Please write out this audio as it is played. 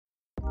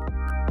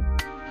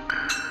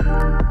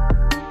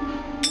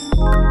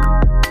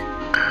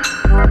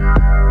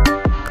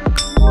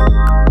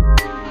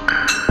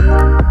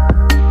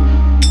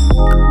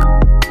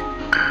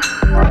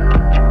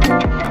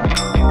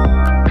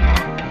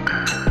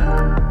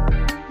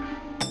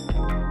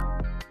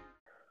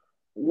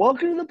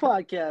Welcome to the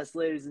podcast,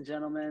 ladies and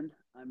gentlemen.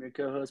 I'm your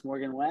co-host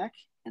Morgan Wack,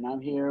 and I'm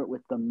here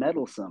with the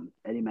meddlesome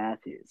Eddie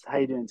Matthews. How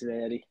you doing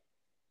today, Eddie?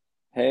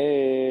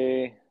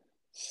 Hey,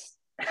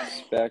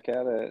 just back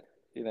at it,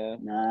 you know.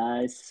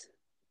 Nice.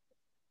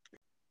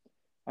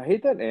 I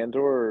hate that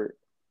Andor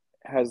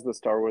has the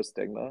Star Wars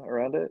stigma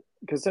around it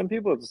because some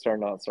people just are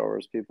not Star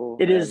Wars people,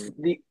 It is and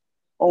the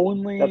that's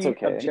only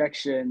okay.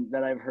 objection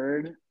that I've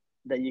heard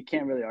that you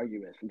can't really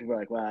argue with. When people are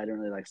like, "Well, I don't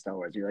really like Star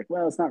Wars," you're like,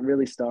 "Well, it's not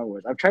really Star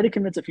Wars." I've tried to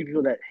convince a few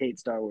people that hate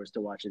Star Wars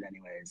to watch it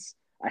anyways.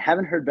 I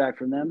haven't heard back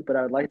from them, but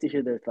I would like to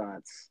hear their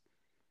thoughts.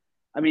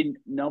 I mean,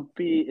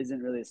 Nopi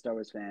isn't really a Star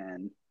Wars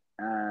fan,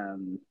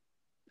 um,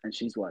 and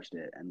she's watched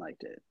it and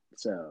liked it.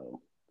 So,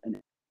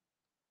 and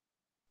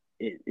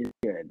it is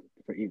good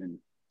for even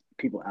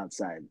people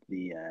outside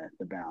the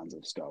bounds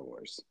of Star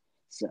Wars.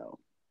 So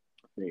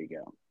there you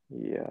go.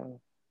 Yeah.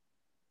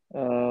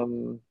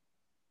 Um,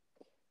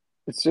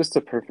 it's just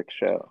a perfect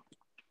show.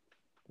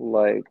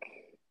 Like,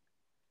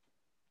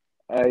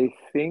 I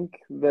think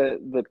that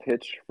the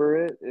pitch for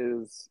it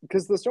is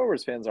because the Star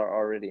Wars fans are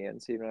already in,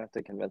 so you don't have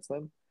to convince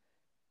them.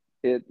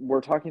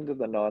 We're talking to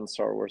the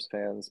non-Star Wars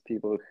fans,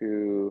 people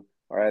who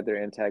are either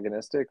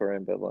antagonistic or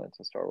ambivalent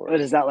to Star But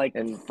Wars. is that like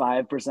And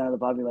 5% of the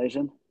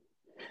population?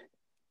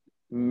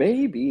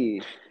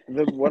 maybe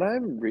the what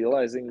I'm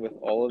realizing with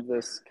all of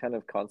this kind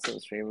of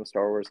constant stream of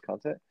Star Wars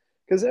content,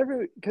 because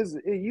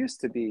it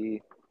used to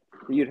be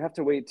that you'd have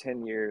to wait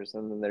 10 years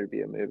and then there'd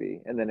be a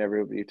movie and then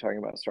everybody would be talking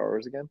about Star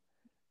Wars again.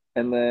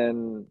 And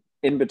then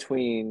in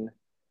between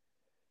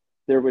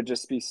there would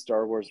just be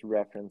Star Wars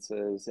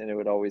references and it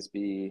would always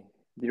be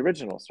the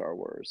original Star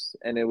Wars.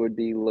 And it would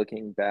be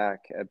looking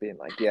back at being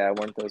like, yeah,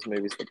 weren't those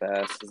movies the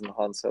best? Isn't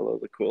Han Solo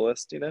the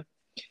coolest, you know?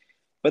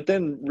 But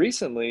then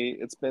recently,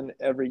 it's been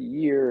every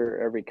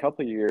year, every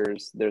couple of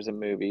years, there's a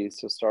movie.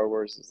 So Star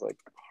Wars is like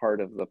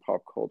part of the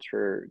pop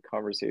culture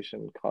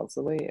conversation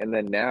constantly. And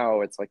then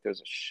now it's like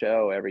there's a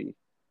show every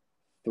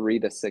 3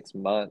 to 6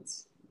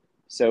 months.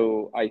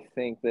 So I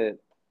think that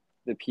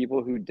the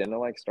people who didn't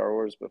like Star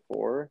Wars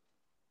before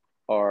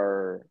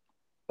are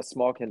a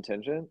small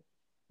contingent,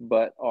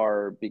 but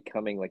are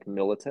becoming like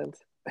militant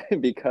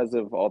because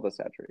of all the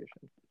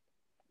saturation.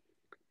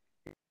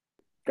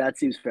 That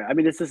seems fair. I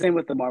mean, it's the same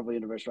with the Marvel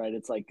universe, right?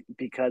 It's like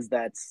because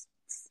that's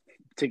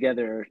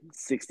together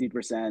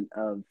 60%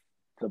 of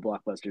the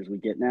blockbusters we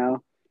get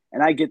now.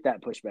 And I get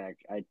that pushback.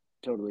 I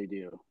totally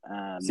do.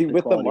 See, The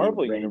with the quality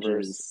Marvel universe,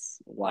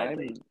 ranges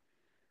widely. I'm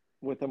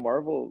with the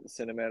Marvel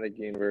Cinematic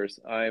Universe,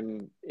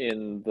 I'm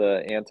in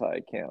the anti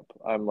camp.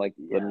 I'm like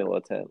the Yeah.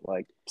 militant,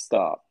 like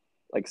stop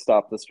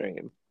the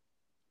stream.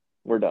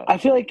 We're done. I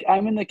feel like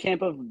I'm in the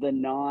camp of the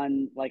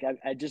non, like,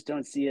 I just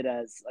don't see it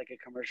as like a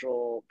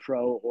commercial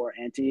pro or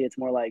anti. It's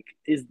more like,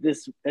 is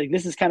this, like,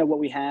 this is kind of what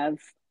we have.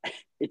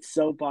 It's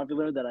so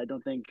popular that I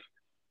don't think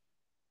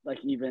like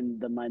even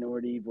the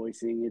minority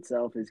voicing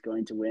itself is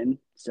going to win.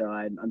 So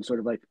I'm sort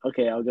of like,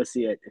 okay, I'll go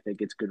see it if it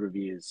gets good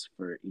reviews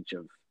for each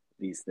of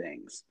these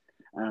things,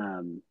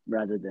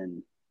 rather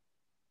than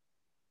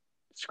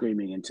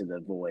screaming into the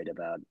void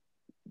about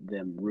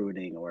them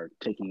ruining or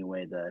taking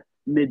away the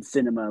mid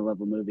cinema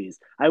level movies.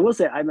 I will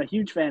say I'm a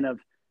huge fan of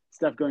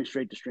stuff going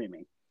straight to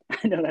streaming.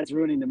 I know that's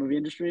ruining the movie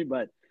industry,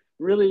 but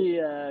really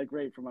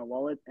great for my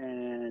wallet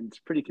and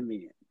pretty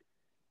convenient.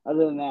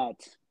 Other than that,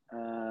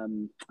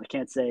 I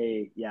can't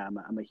say, yeah,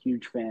 I'm a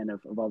huge fan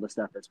of all the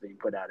stuff that's being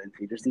put out in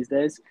theaters these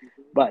days.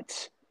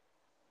 But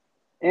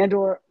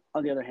Andor,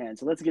 on the other hand,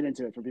 so let's get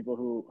into it for people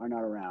who are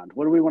not around.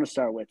 What do we want to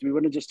start with? Do we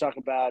want to just talk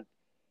about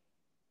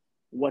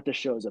what the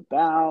show's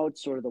about,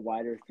 sort of the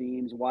wider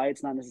themes, why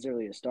it's not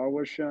necessarily a Star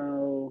Wars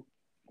show,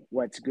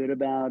 what's good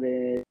about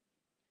it?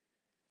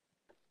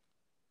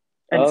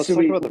 And Let's so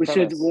talk about the we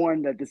should premise.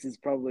 warn that this is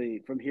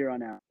probably from here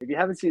on out. If you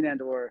haven't seen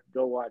Andor,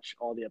 go watch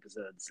all the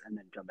episodes and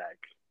then come back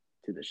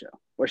to the show.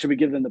 Or should we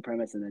give them the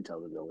premise and then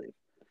tell them to leave?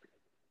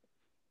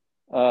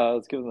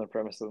 Let's give them the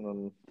premise and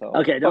then tell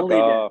them Okay, don't fuck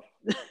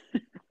leave yet.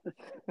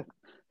 off.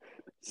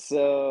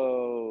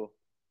 So,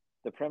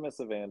 the premise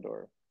of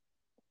Andor.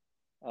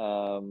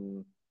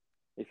 Um,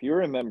 if you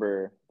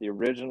remember the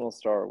original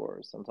Star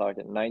Wars, I'm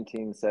talking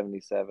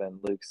 1977,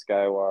 Luke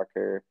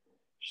Skywalker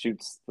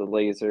shoots the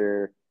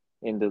laser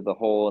into the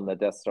hole in the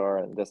Death Star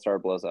and the Death Star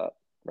blows up,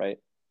 right?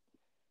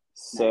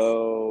 Nice.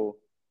 So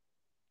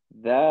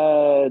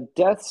the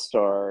Death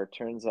Star,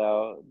 turns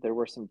out there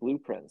were some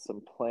blueprints,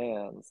 some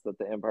plans that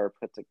the Empire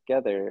put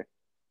together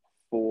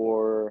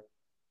for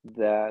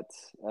that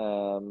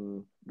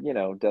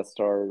Death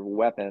Star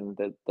weapon,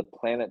 the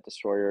planet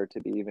destroyer to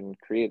be even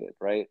created,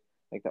 right?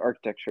 Like the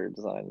architecture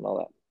design and all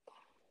that.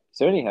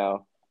 So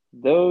anyhow,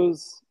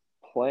 those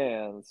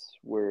plans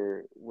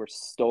were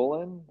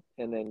stolen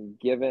and then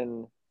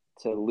given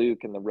to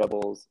Luke and the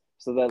rebels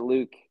so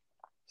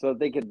that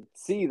they could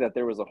see that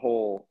there was a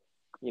hole,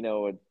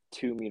 a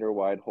 2 meter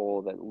wide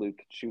hole that Luke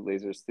could shoot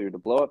lasers through to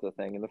blow up the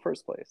thing in the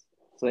first place.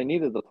 So they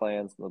needed the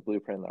plans and the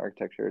blueprint and the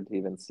architecture to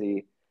even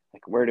see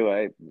like where do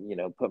I,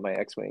 put my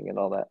X-wing and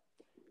all that.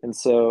 And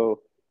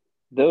so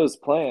those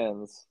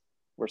plans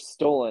were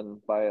stolen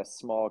by a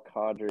small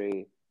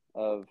cadre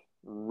of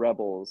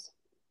rebels,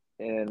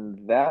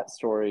 and that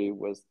story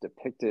was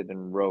depicted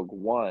in Rogue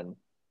One,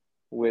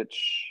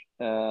 which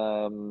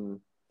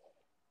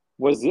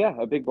was, yeah,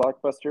 a big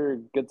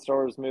blockbuster, good Star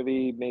Wars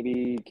movie.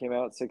 Maybe came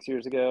out 6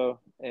 years ago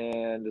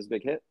and is a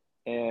big hit.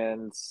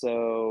 And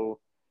so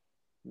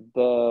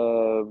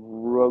the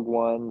Rogue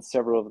One,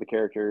 several of the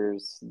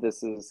characters,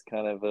 this is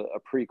kind of a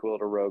prequel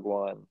to Rogue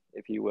One,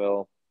 if you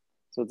will.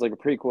 So it's like a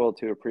prequel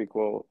to a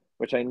prequel,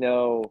 which I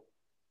know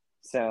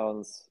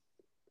sounds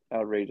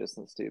outrageous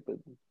and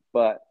stupid,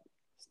 but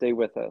stay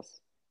with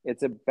us.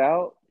 It's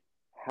about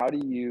how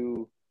do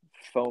you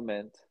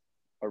foment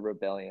a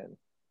rebellion?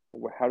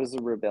 How does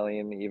a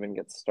rebellion even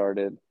get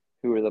started?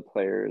 Who are the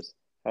players?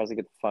 How does it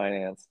get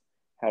financed?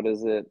 How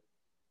does it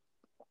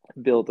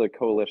build a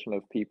coalition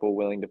of people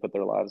willing to put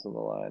their lives on the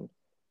line?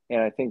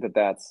 And I think that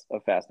that's a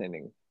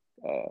fascinating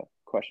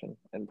question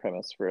and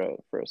premise for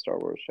a Star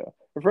Wars show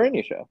or for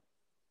any show.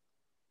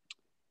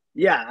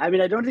 Yeah, I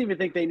mean, I don't even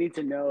think they need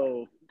to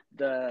know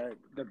the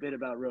bit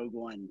about Rogue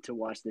One to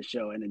watch the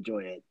show and enjoy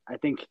it. I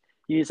think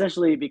you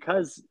essentially,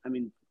 because I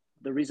mean,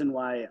 the reason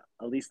why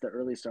at least the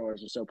early Star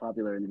Wars was so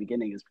popular in the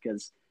beginning is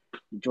because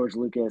George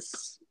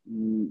Lucas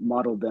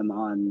modeled them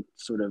on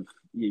sort of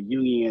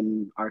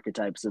Jungian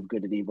archetypes of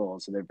good and evil.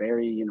 So they're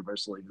very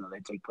universal, even though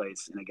they take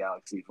place in a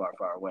galaxy far,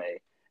 far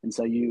away. And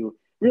so you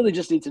really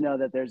just need to know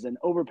that there's an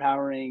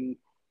overpowering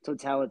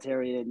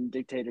totalitarian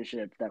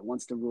dictatorship that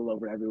wants to rule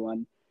over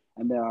everyone,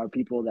 and there are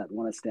people that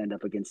want to stand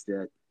up against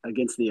it,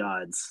 against the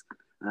odds.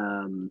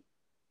 And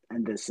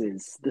this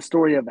is the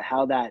story of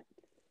how that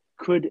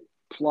could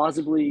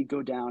plausibly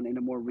go down in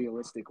a more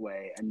realistic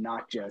way, and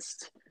not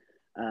just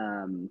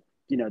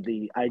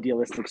the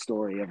idealistic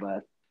story of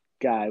a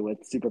guy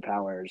with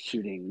superpowers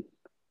shooting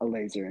a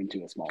laser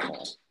into a small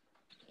hole.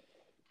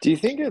 Do you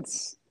think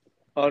it's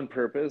on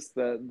purpose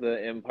that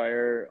the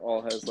Empire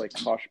all has like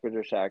posh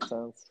British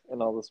accents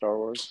in all the Star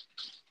Wars?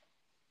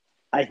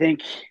 I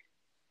think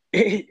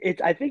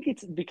I think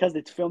it's because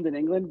it's filmed in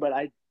England, but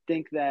I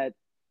think that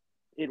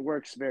it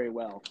works very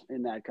well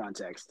in that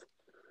context.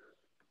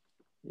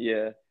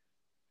 Yeah.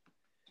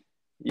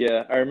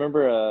 Yeah, I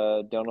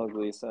remember Donald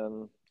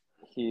Gleason.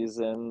 He was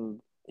in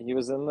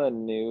the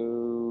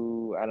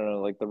new, I don't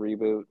know, like the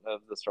reboot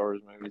of the Star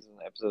Wars movies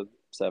in episode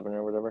 7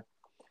 or whatever.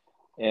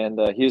 And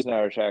he was an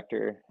Irish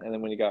actor. And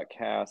then when he got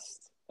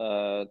cast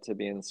to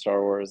be in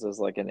Star Wars as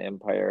like an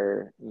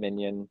Empire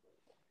minion,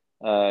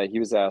 he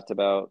was asked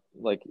about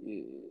like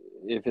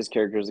if his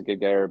character is a good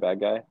guy or a bad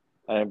guy.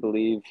 And I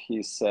believe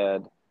he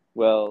said,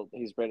 well,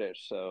 he's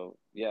British, so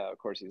yeah, of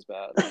course he's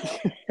bad.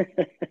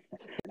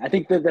 I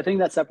think the thing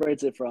that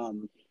separates it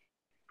from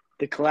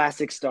the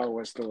classic Star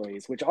Wars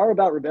stories, which are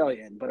about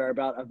rebellion, but are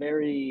about a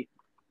very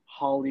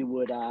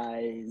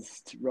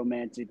Hollywoodized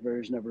romantic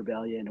version of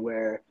rebellion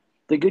where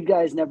the good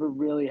guys never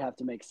really have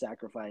to make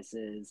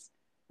sacrifices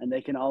and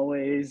they can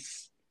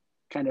always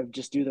kind of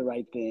just do the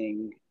right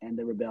thing and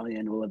the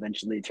rebellion will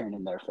eventually turn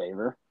in their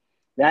favor.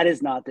 That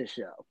is not this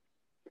show.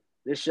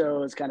 This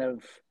show is kind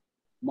of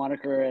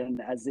moniker,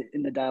 and as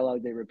in the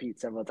dialogue they repeat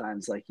several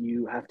times, like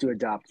you have to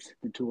adopt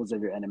the tools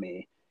of your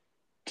enemy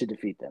to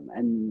defeat them.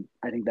 And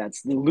I think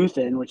that's the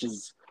Luthen, which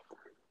is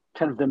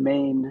kind of the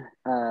main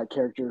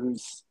character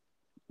who's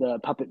the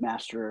puppet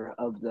master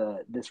of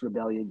this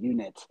rebellion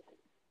unit,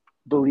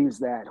 believes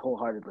that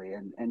wholeheartedly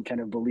and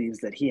kind of believes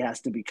that he has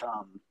to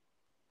become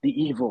the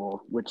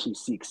evil which he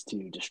seeks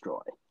to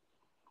destroy.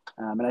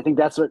 And I think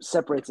that's what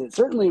separates it,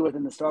 certainly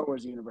within the Star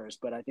Wars universe,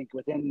 but I think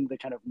within the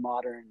kind of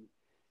modern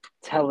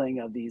telling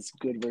of these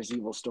good versus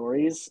evil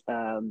stories,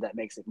 that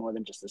makes it more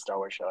than just a Star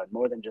Wars show and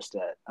more than just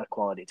a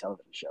quality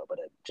television show, but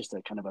just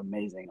a kind of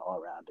amazing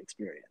all-around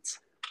experience.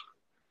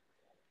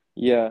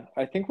 Yeah,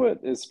 I think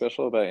what is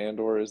special about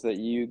Andor is that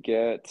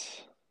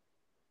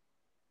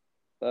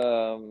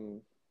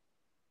um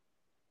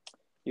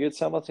you get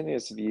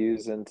simultaneous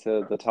views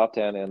into the top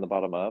down and the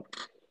bottom up.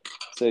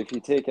 So if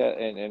you take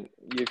and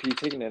if you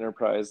take an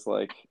enterprise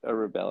like a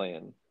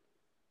rebellion,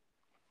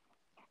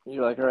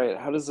 you're like, all right,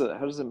 how does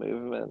a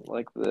movement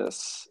like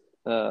this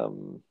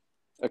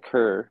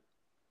occur?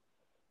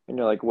 And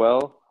you're like,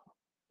 well,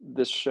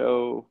 this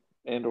show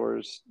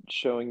Andor's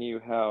showing you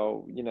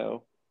how,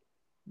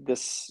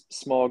 this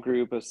small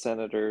group of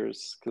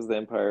senators, because the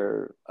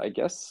Empire, I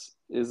guess,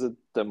 is a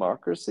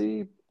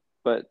democracy,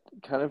 but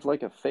kind of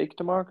like a fake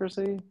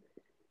democracy.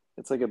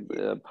 It's like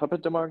a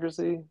puppet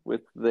democracy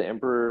with the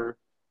Emperor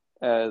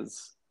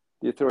as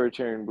the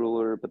authoritarian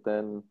ruler, but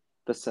then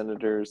the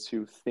senators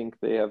who think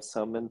they have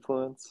some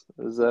influence.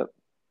 Is that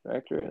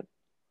accurate?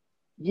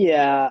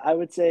 Yeah, I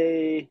would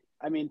say.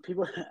 I mean,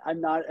 people.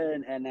 I'm not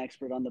an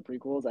expert on the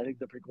prequels. I think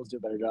the prequels do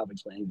a better job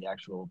explaining the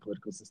actual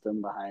political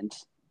system behind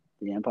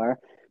the Empire.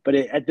 But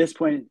at this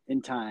point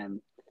in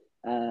time,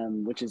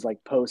 which is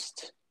like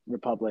post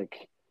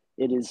Republic,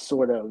 it is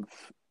sort of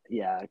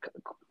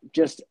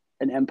just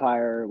an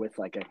empire with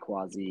like a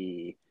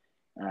quasi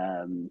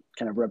kind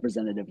of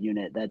representative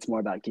unit that's more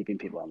about keeping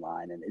people in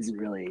line and isn't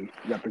really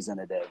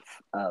representative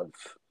of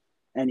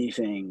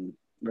anything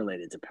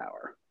related to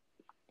power.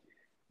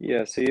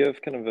 Yeah, so you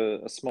have kind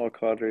of a small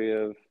cadre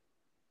of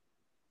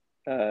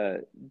uh,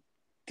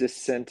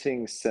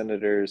 dissenting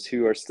senators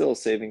who are still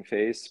saving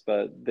face,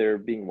 but they're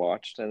being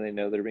watched and they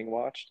know they're being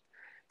watched.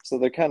 So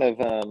they're kind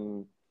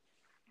of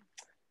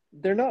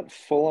they're not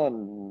full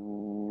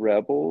on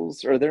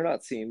rebels, or they're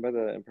not seen by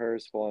the Empire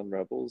as full on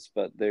rebels,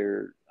 but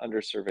they're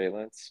under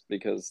surveillance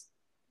because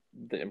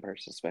the Empire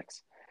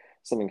suspects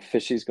something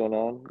fishy's going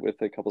on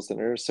with a couple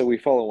senators. So we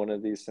follow one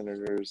of these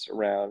senators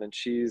around, and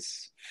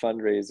she's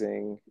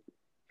fundraising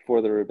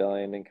for the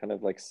rebellion and kind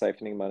of like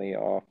siphoning money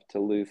off to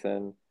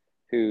Luthen,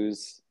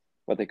 who's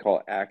what they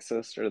call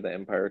Axis, or the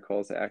Empire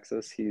calls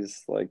Axis.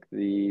 He's like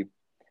the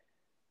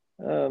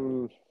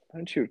how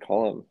don't you would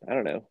call him? I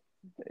don't know,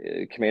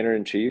 commander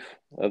in chief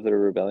of the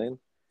rebellion,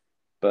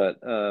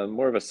 but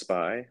more of a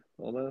spy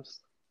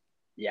almost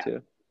Yeah,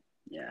 too.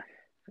 yeah,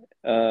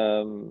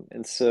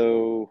 And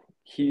so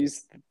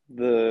he's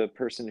the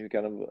person who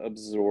kind of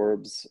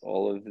absorbs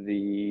all of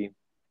the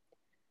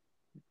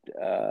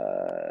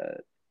uh,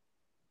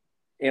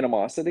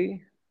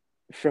 animosity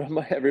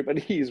from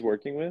everybody he's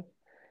working with,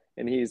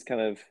 and he's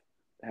kind of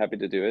happy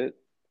to do it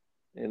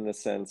in the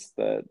sense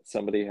that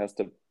somebody has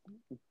to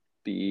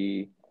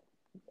be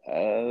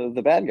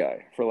the bad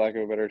guy, for lack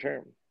of a better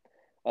term,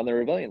 on the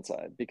rebellion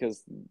side,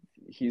 because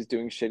he's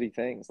doing shitty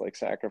things like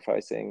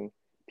sacrificing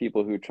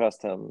people who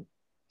trust him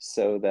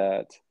so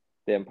that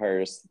the empire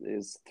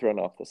is thrown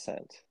off the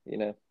scent, you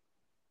know?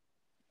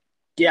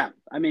 yeah.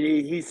 I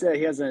mean, he said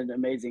he has an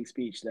amazing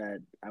speech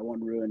that I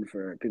won't ruin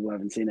for people who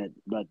haven't seen it,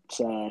 but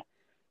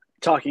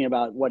talking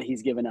about what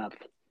he's given up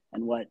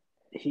and what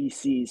he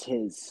sees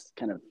his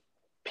kind of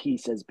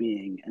piece as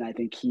being, and I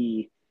think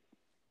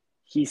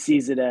he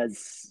sees it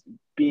as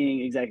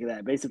being exactly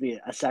that, basically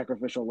a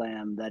sacrificial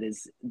lamb that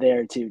is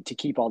there to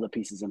keep all the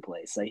pieces in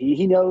place. Like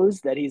he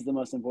knows that he's the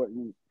most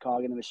important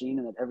cog in the machine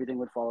and that everything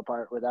would fall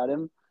apart without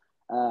him.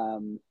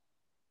 Um,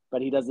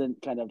 but he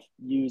doesn't kind of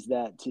use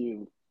that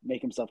to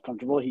make himself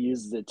comfortable. He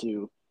uses it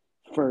to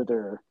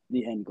further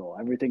the end goal.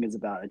 Everything is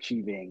about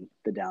achieving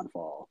the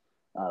downfall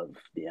of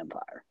the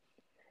empire.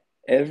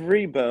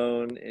 Every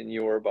bone in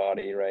your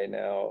body right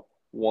now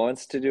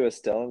wants to do a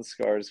Stellan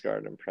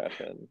Skarsgård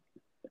impression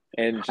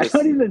and I don't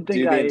just even think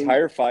do the I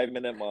entire 5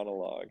 minute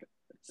monologue.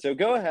 So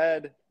go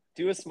ahead,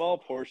 do a small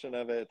portion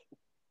of it.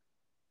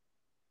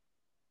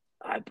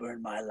 I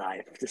burn my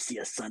life to see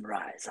a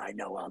sunrise I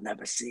know I'll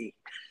never see.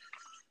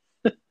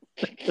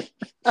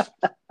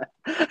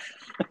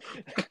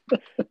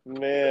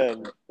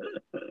 Man,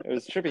 I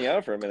was tripping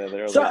out for a minute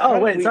there. I was So, like, oh how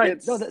did wait, we sorry,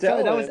 get no, sorry,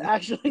 Stellan?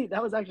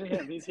 that was actually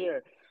him. He's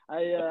here.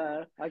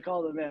 I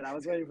called him in. I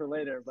was waiting for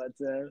later, but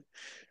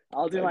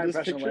I'll do I my just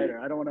impression picture later.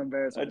 I don't want to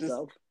embarrass I just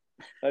myself.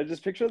 I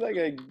just picture that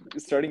guy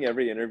starting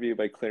every interview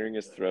by clearing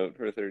his throat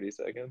for 30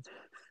 seconds.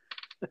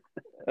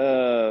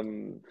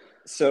 Um,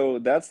 so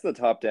that's the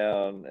top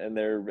down, and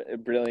they're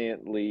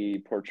brilliantly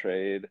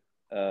portrayed.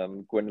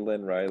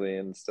 Gwendolyn Riley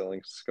and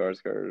Stellan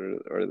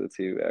Skarsgård are the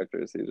two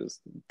actors who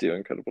just do an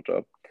incredible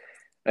job.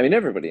 I mean,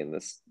 everybody in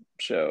this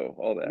show,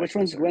 all the Which actors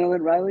one's are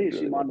Gwendolyn Riley? Is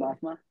she really well Mon done.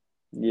 Mothma?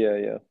 Yeah,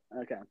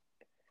 yeah. Okay.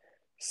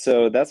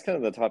 So that's kind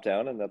of the top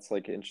down, and that's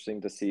like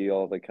interesting to see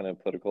all the kind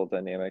of political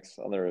dynamics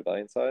on the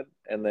rebellion side.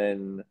 And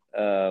then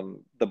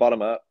the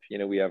bottom up,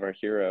 we have our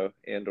hero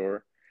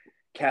Andor,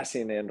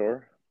 Cassian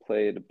Andor,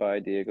 played by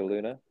Diego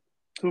Luna.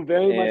 Who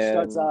very much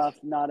starts And off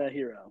not a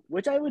hero,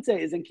 which I would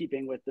say is in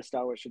keeping with the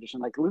Star Wars tradition.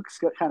 Like Luke's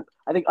kind of,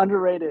 I think,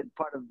 underrated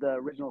part of the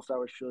original Star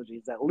Wars trilogy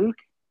is that Luke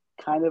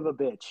kind of a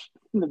bitch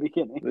in the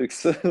beginning.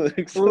 looks a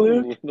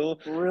Luke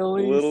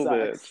really little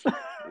bit, sucks.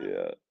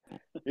 yeah.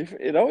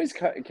 It always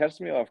catches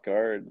me off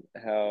guard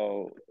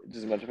how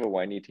just much of a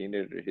whiny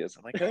teenager he is.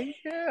 I'm like, oh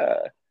yeah,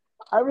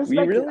 I we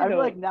respect it. really I feel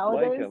like don't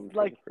like nowadays, him for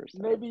the like first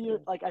half. maybe you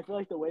like I feel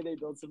like the way they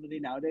build somebody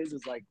nowadays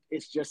is like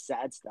it's just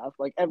sad stuff.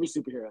 Like every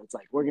superhero, it's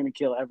like we're gonna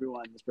kill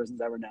everyone this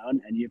person's ever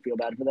known, and you feel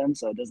bad for them,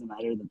 so it doesn't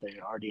matter that they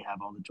already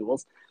have all the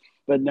tools.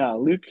 But no,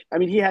 Luke. I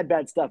mean, he had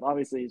bad stuff.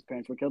 Obviously, his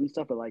parents were killed and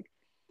stuff, but like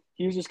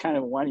he was just kind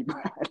of a whiny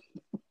brat.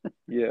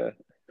 Yeah,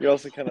 you're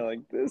also kind of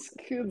like, this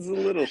kid's a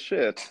little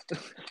shit.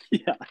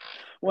 Yeah,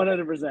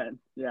 100%.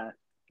 Yeah,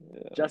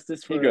 Yeah,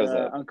 justice he for grows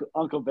up.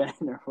 Uncle Ben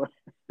or what?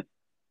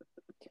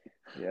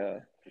 Yeah,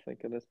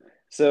 thank goodness.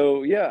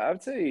 So yeah, I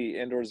would say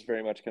Andor's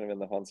very much kind of in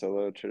the Han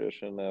Solo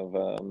tradition of,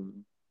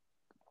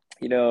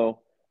 you know,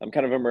 I'm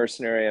kind of a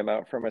mercenary. I'm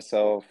out for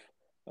myself.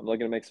 I'm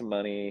looking to make some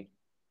money.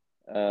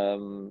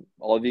 All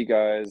of you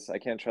guys, I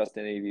can't trust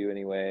any of you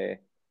anyway.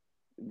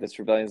 This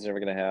rebellion's never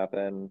going to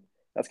happen.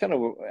 That's kind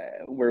of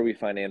where we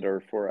find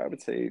Andor for, I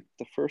would say,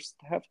 the first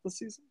half of the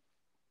season.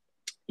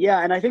 Yeah,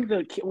 and I think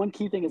one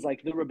key thing is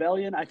like the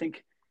rebellion. I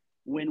think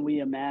when we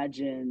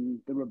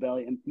imagine the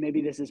rebellion,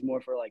 maybe this is more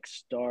for like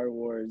Star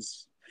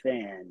Wars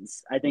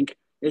fans. I think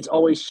it's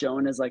always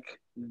shown as like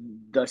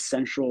the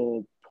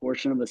central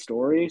portion of the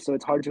story, so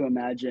it's hard to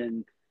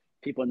imagine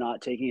people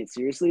not taking it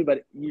seriously.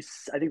 But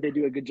I think they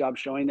do a good job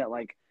showing that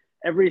like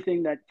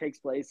everything that takes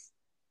place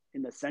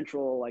in the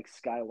central like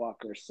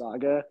Skywalker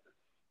saga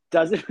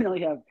doesn't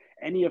really have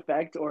any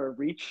effect or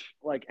reach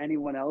like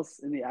anyone else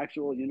in the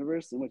actual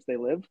universe in which they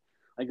live.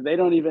 Like they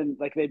don't even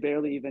like they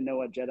barely even know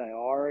what Jedi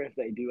are if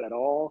they do at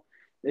all.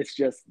 It's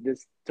just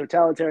this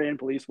totalitarian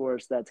police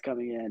force that's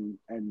coming in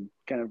and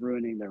kind of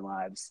ruining their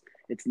lives.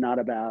 It's not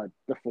about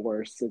the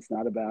force. It's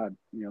not about,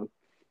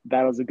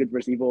 battles of good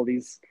versus evil,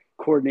 these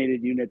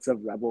coordinated units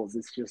of rebels.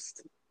 It's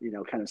just,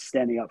 kind of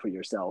standing up for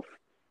yourself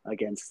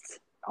against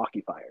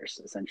occupiers,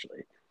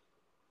 essentially.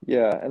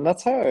 Yeah, and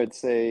that's how I would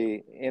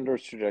say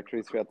Andor's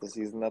trajectory throughout the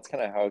season. That's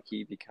kind of how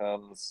he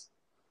becomes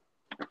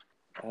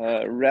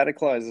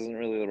radicalized isn't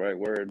really the right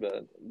word,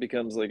 but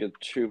becomes like a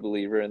true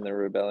believer in the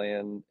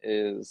rebellion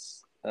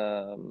is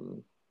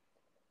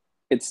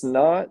it's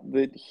not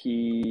that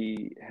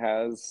he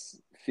has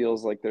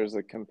feels like there's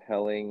a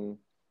compelling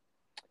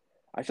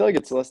I feel like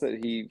it's less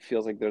that he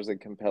feels like there's a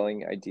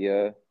compelling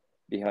idea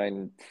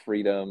behind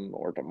freedom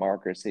or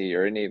democracy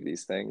or any of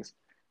these things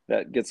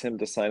that gets him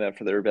to sign up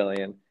for the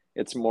rebellion.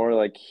 It's more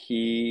like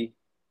he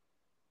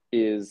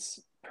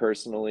is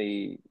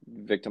personally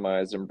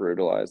victimized and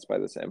brutalized by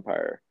this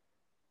empire.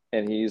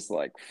 And he's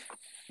like,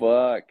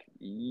 fuck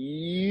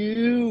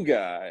you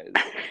guys.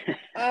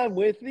 I'm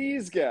with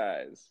these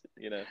guys.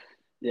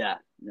 Yeah,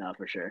 no,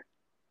 for sure.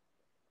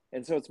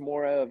 And so it's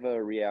more of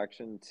a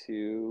reaction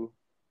to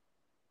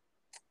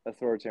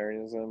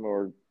authoritarianism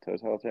or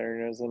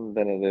totalitarianism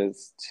than it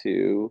is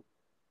to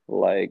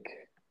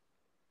like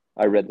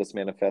I read this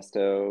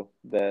manifesto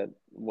that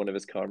one of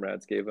his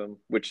comrades gave him,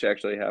 which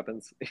actually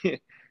happens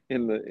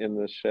in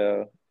the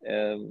show,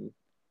 and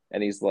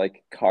he's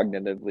like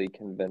cognitively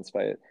convinced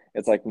by it.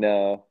 It's like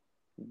no,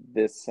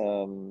 this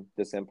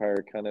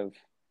empire kind of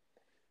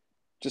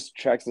just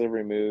tracks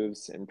every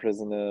moves,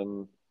 imprison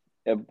him,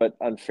 but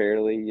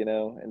unfairly.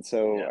 And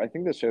so Yeah. I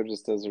think the show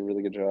just does a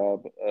really good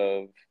job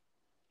of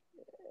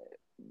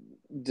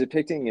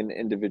depicting an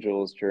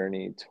individual's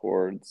journey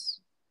towards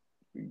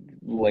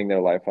laying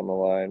their life on the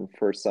line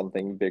for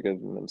something bigger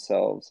than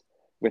themselves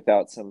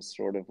without some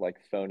sort of like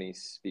phony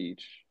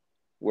speech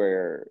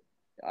where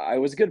I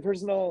was a good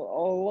person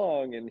all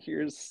along and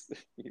here's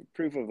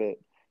proof of it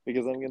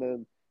because I'm going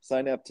to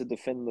sign up to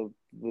defend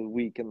the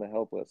weak and the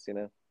helpless.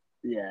 Yeah,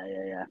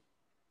 yeah, yeah.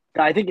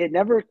 I think it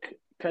never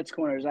cuts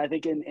corners. I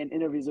think in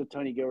interviews with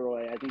Tony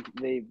Gilroy, I think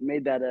they've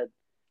made that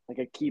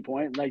a key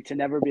point, like to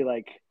never be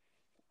like,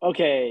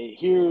 okay,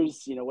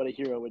 here's what a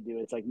hero would do.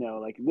 It's like no,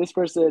 like this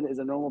person is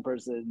a normal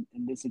person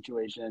in this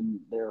situation.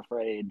 They're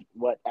afraid.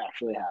 What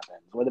actually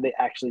happens? What do they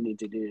actually need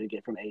to do to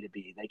get from A to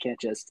B? They can't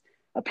just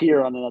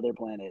appear on another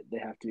planet. They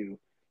have to,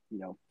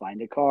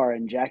 find a car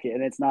and jack it.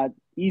 And it's not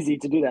easy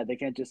to do that. They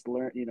can't just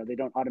learn. They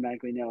don't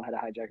automatically know how to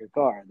hijack a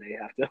car. They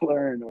have to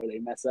learn, or they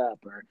mess up,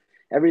 or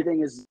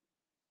everything is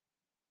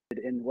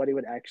in what it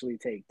would actually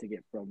take to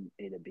get from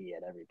A to B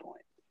at every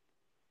point.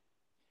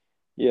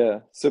 Yeah,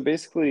 so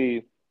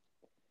basically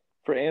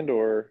for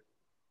Andor,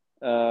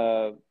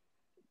 uh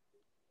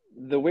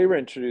the way we're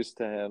introduced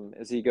to him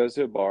is he goes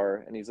to a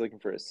bar and he's looking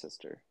for his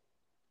sister.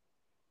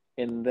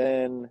 And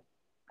then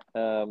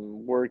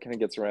word kind of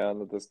gets around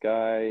that this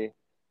guy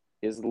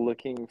is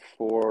looking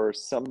for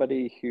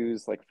somebody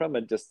who's like from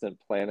a distant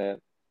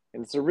planet.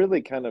 And it's a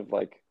really kind of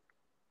like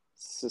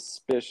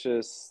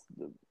suspicious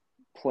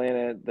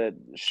planet that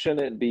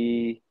shouldn't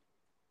be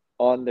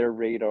on their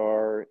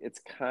radar. It's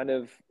kind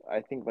of,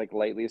 I think, like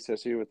lightly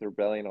associated with the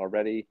rebellion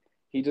already.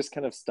 He just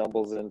kind of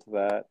stumbles into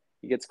that.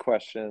 He gets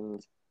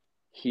questioned.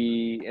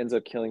 He ends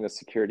up killing the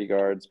security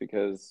guards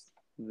because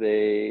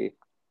they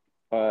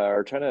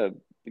are trying to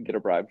get a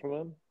bribe from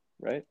him,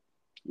 right?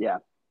 Yeah.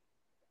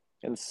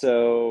 And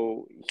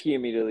so he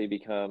immediately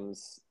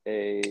becomes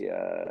a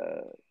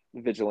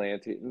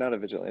vigilante, not a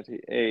vigilante,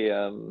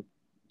 a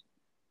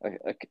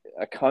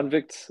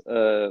convict.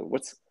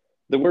 What's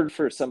the word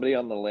for somebody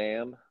on the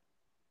lam?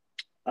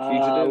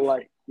 Fugitive.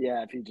 Like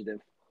yeah,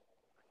 fugitive.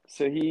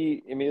 So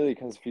he immediately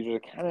becomes a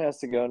fugitive. Kind of has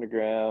to go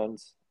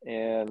underground,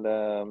 and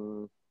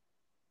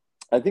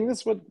I think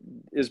that's what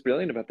is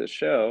brilliant about this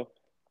show.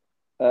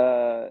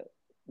 Uh,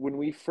 when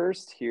we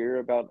first hear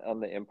about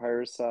on the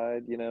Empire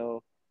side,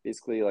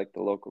 basically like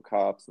the local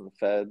cops and the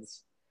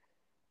feds,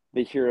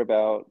 they hear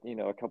about,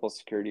 a couple of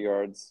security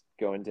guards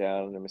going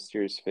down and a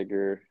mysterious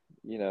figure,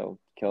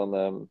 killing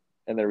them.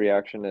 And their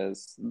reaction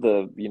is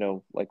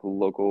like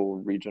local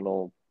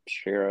regional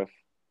sheriff.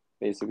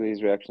 Basically,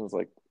 his reaction is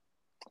like,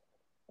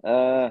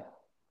 uh,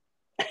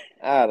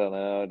 I don't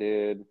know,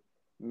 dude.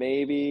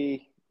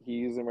 Maybe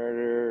he's a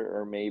murderer,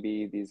 or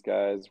maybe these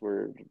guys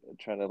were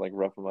trying to like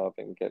rough him up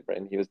and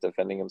he was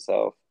defending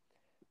himself.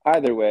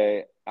 Either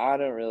way, I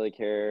don't really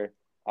care.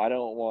 I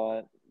don't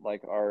want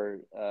like our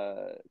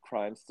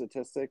crime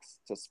statistics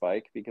to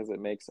spike because it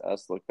makes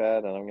us look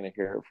bad, and I'm gonna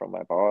hear it from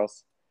my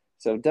boss.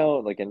 So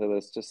don't look into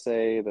this. Just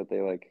say that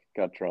they like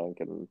got drunk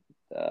and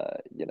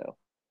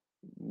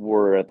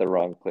were at the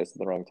wrong place at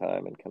the wrong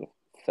time and kind of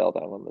fell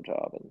down on the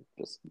job and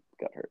just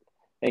got hurt.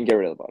 And get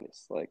rid of the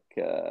bodies, like,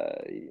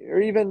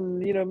 or even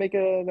make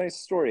a nice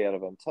story out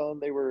of them. Tell them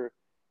they were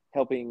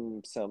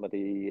helping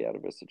somebody out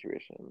of a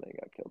situation and they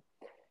got killed.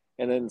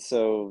 And then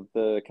so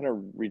the kind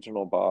of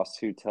regional boss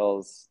who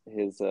tells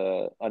his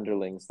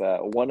underlings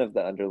that one of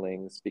the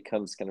underlings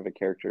becomes kind of a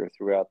character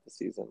throughout the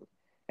season,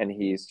 and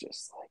he's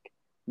just like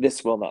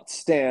this will not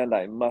stand.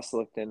 I must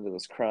look into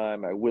this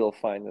crime. I will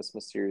find this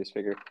mysterious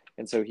figure.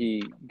 And so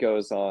he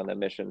goes on a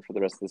mission for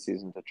the rest of the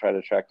season to try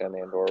to track down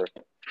Andor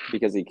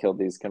because he killed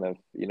these kind of,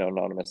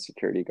 anonymous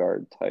security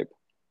guard type,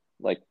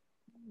 like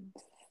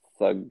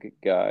thug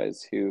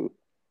guys who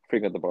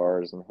frequent the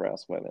bars and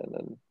harass women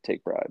and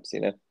take bribes,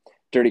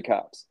 dirty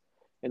cops.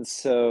 And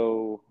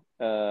so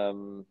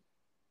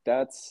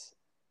that's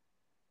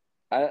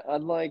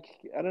unlike,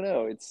 I don't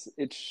know, it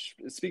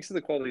speaks to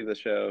the quality of the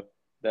show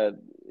that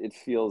it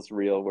feels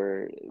real,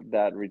 where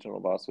that regional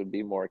boss would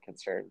be more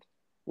concerned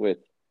with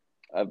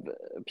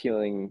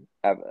appealing,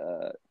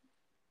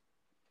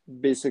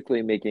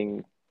 basically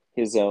making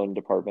his own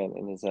department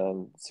and his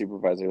own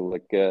supervisor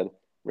look good,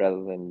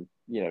 rather than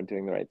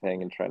doing the right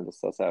thing and trying to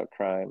suss out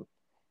crime.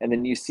 And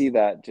then you see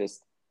that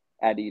just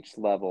at each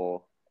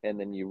level, and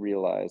then you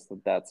realize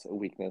that that's a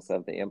weakness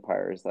of the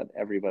Empire, is that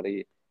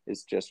everybody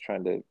is just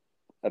trying to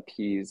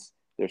appease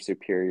their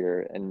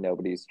superior and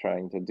nobody's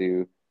trying to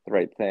do the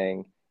right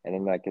thing. And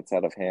then that gets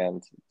out of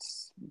hand,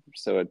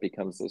 so it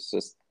becomes this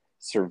just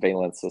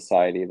surveillance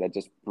society that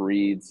just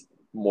breeds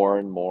more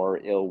and more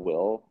ill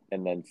will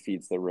and then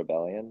feeds the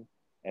rebellion.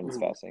 And it's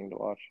fascinating to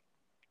watch.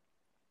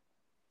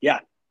 Yeah,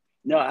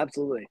 no,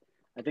 absolutely.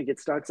 I think it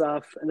starts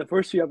off, and the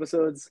first few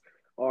episodes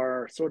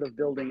are sort of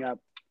building up,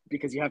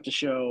 because you have to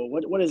show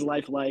what is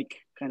life like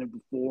kind of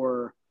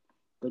before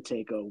the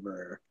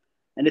takeover.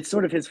 And it's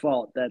sort of his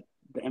fault that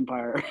the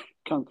Empire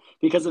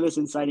because of this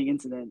inciting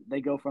incident,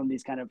 they go from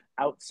these kind of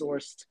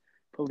outsourced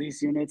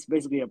police units,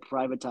 basically a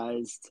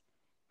privatized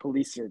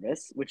police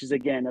service, which is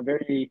again a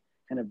very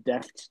kind of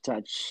deft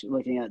touch,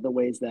 looking at the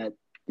ways that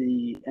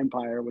the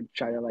Empire would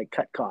try to like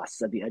cut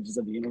costs at the edges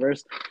of the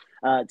universe,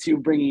 to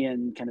bringing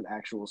in kind of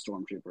actual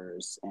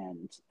stormtroopers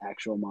and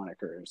actual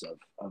monikers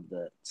of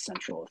the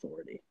central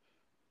authority.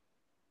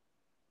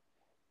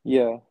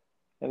 Yeah,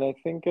 and I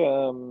think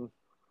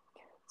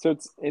so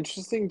it's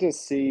interesting to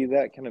see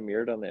that kind of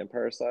mirrored on the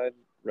Empire side,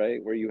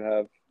 right? Where you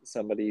have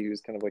somebody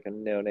who's kind of like a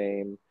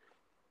no-name,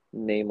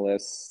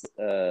 nameless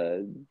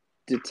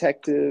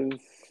detective,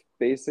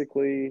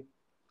 basically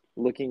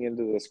looking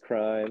into this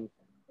crime,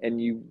 and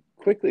you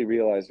quickly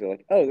realize, you're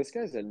like, oh, this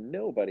guy's a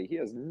nobody. He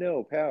has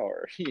no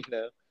power,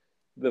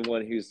 the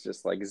one who's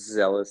just like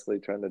zealously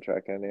trying to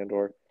track down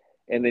Andor.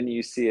 And then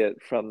you see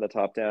it from the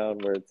top down,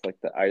 where it's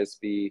like the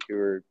ISB, who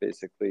are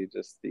basically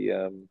just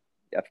the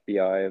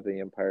FBI of the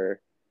Empire,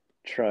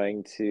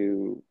 trying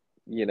to,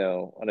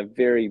 on a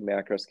very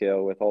macro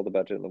scale, with all the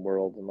budget in the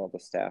world and all the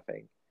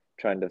staffing,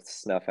 trying to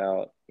snuff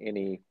out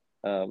any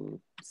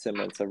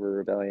semblance of a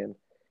rebellion.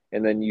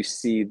 And then you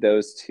see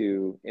those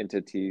two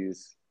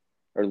entities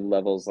or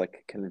levels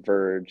like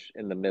converge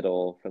in the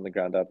middle, from the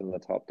ground up and the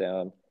top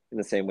down, in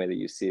the same way that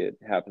you see it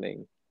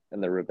happening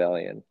in the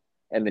rebellion.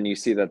 And then you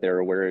see that they're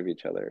aware of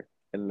each other.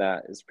 And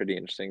that is pretty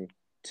interesting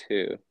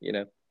too,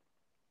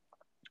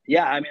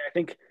 Yeah, I mean, I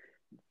think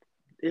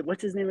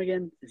what's his name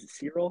again? Is it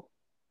Cyril?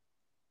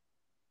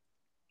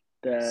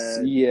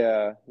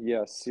 Yeah,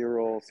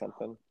 Cyril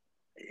something.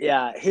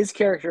 Yeah, his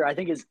character I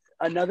think is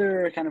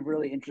another kind of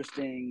really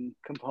interesting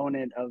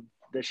component of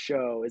the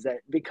show, is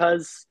that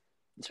because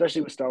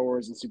especially with Star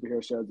Wars and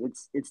superhero shows,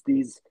 it's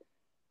these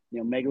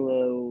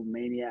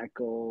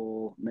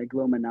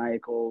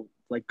megalomaniacal,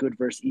 like good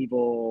versus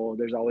evil.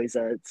 There's always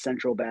a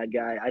central bad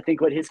guy. I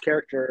think what his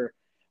character,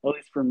 at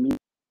least for me,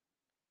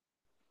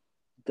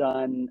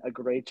 done a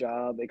great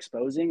job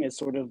exposing is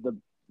sort of the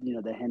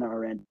the Hannah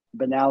Arendt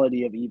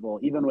banality of evil,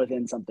 even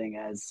within something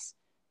as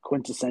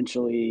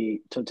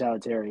quintessentially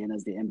totalitarian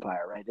as the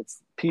Empire, right?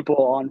 It's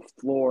people on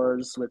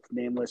floors with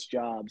nameless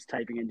jobs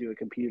typing into a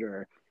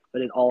computer,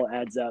 but it all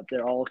adds up.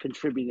 They're all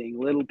contributing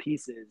little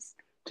pieces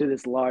to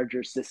this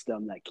larger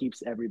system that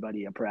keeps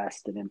everybody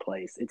oppressed and in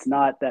place. It's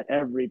not that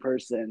every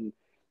person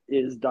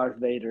is Darth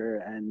Vader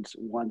and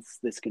wants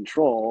this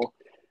control.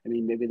 I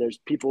mean, maybe there's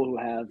people who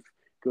have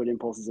good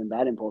impulses and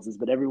bad impulses,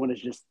 but everyone is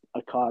just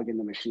a cog in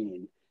the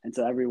machine. And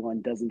so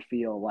everyone doesn't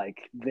feel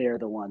like they're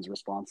the ones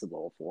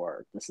responsible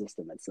for the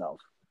system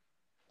itself.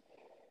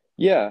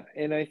 Yeah,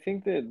 and I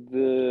think that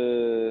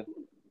the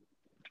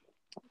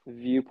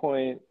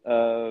viewpoint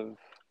of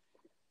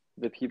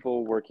the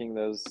people working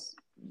those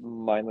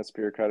mindless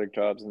bureaucratic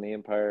jobs in the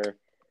Empire,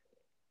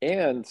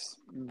 and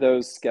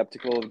those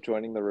skeptical of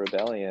joining the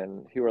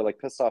rebellion, who are like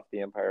pissed off at the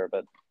Empire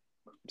but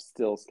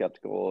still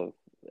skeptical of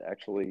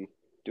actually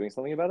doing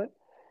something about it,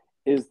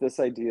 is this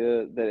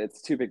idea that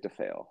it's too big to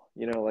fail.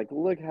 Like,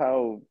 look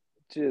how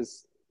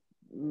just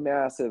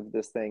massive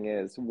this thing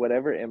is.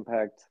 Whatever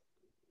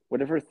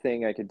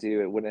thing I could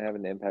do, it wouldn't have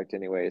an impact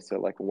anyway. So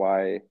like,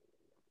 why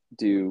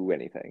do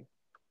anything?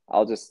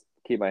 I'll just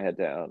keep my head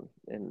down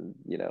and,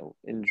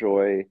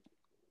 enjoy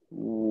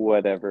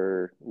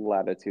whatever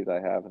latitude I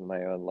have in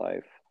my own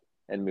life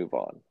and move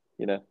on.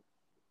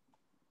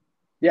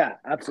 Yeah,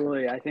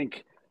 absolutely. I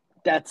think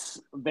that's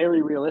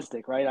very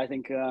realistic, right? I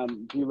think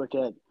if you look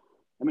at,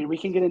 I mean, we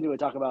can get into it,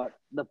 talk about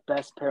the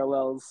best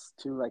parallels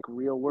to like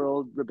real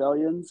world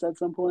rebellions at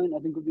some point. I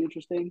think would be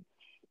interesting.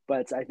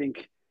 But I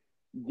think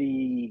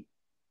the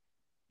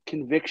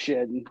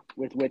conviction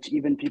with which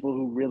even people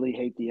who really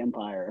hate the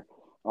Empire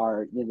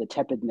are the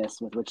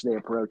tepidness with which they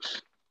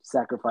approach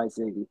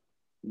sacrificing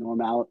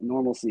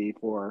normalcy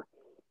for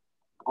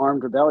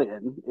armed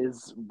rebellion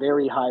is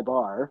very high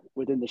bar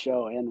within the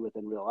show and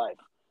within real life.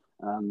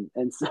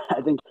 And so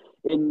I think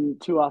in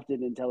too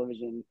often in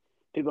television,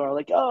 people are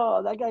like,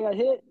 "Oh, that guy got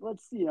hit.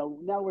 Let's,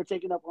 now we're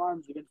taking up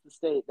arms against the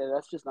state."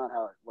 That's just not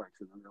how it works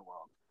in the real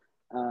world.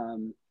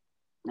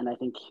 And I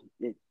think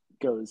it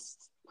goes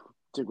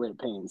to great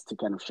pains to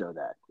kind of show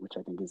that, which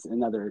I think is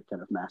another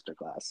kind of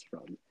masterclass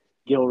from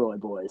Gilroy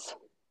Boys.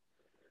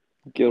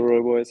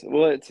 Gilroy Boys.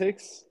 Well, it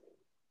takes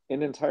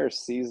an entire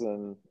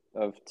season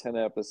of 10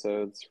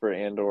 episodes for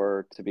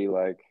Andor to be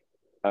like,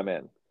 I'm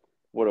in.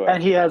 What do I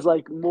And he has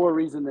like more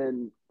reason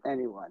than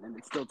anyone, and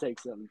it still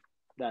takes him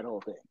that whole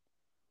thing.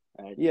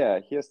 Right? Yeah,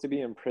 he has to be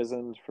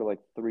imprisoned for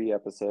like 3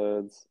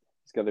 episodes.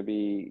 He's got to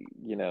be,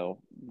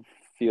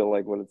 feel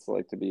like what it's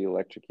like to be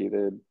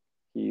electrocuted.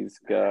 He's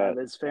got have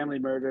his family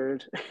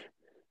murdered,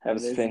 have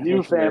his family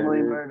new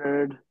family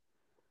murdered.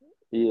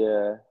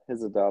 Yeah,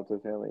 his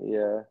adoptive family.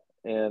 Yeah,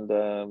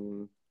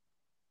 and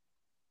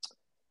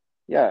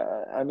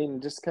yeah, I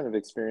mean, just kind of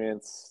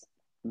experience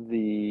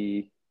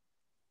the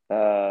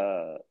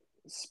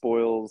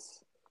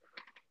spoils,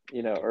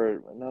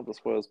 or not the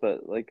spoils,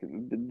 but like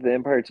the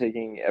Empire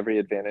taking every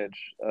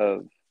advantage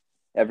of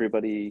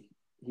everybody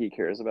he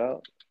cares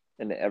about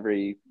in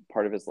every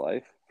part of his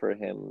life for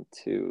him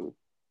to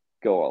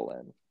go all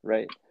in,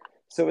 right?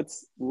 So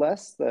it's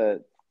less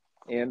that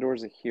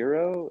Andor's a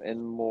hero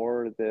and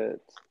more that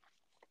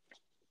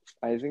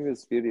I think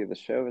this beauty of the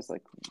show is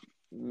like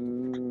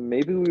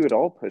maybe we would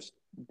all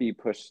be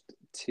pushed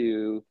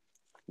to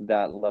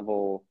that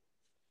level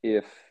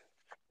if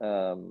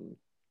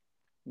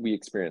we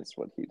experienced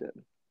what he did,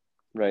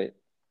 right?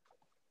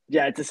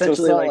 Yeah, it's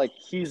essentially like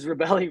he's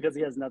rebelling because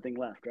he has nothing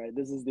left, right?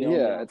 This is the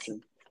only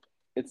option.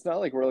 It's not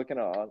like we're looking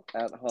at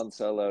Han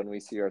Solo and we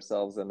see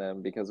ourselves in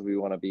him because we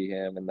want to be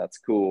him and that's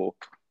cool.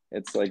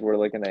 It's like we're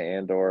looking at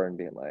Andor and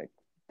being like,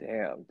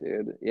 damn,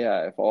 dude.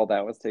 Yeah, if all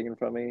that was taken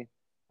from me,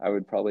 I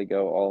would probably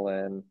go all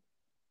in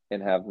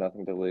and have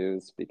nothing to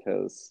lose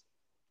because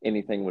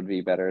anything would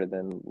be better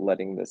than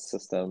letting this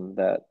system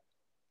that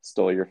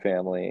stole your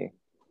family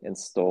and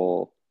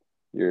stole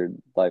your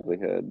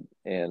livelihood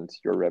and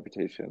your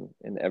reputation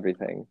and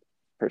everything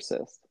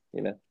persist,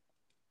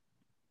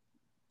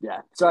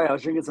 Yeah. Sorry, I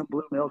was drinking some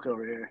blue milk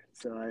over here,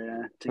 so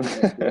I to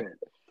get my spirit.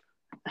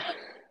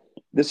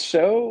 This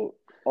show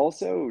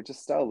also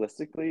just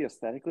stylistically,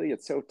 aesthetically,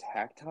 it's so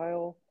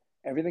tactile.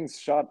 Everything's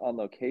shot on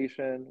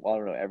location. Well, I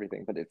don't know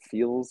everything, but it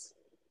feels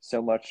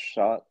so much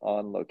shot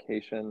on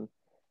location.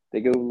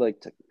 They go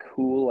like to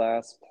cool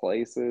ass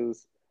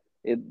places.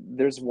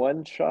 There's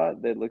one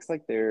shot that looks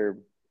like they're,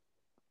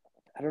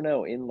 I don't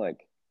know, in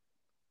like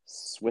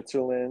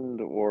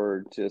Switzerland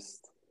or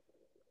just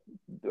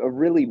a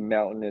really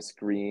mountainous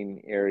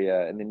green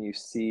area, and then you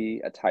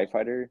see a TIE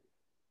fighter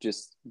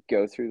just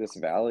go through this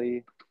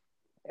valley,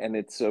 and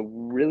it's a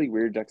really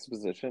weird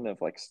juxtaposition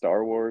of like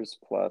Star Wars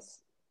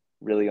plus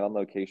really on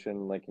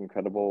location, like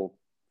incredible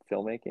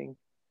filmmaking.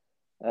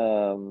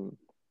 Um,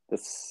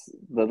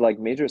 the like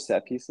major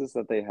set pieces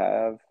that they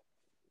have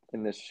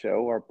in this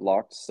show are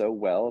blocked so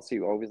well, so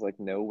you always like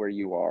know where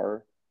you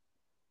are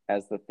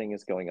as the thing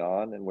is going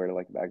on and where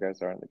like the bad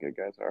guys are and the good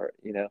guys are.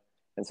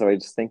 And so I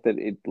just think that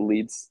it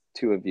leads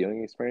to a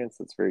viewing experience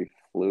that's very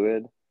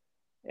fluid,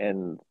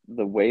 and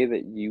the way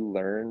that you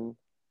learn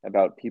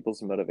about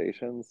people's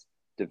motivations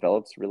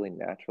develops really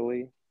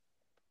naturally.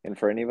 And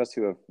for any of us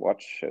who have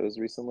watched shows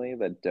recently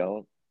that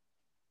don't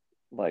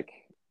like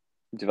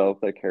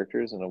develop their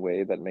characters in a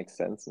way that makes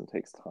sense and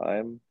takes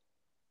time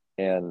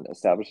and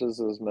establishes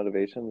those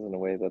motivations in a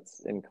way that's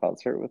in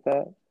concert with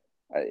that,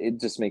 it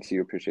just makes you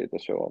appreciate the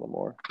show all the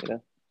more.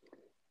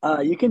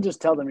 You can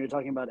just tell them you're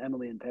talking about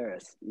Emily in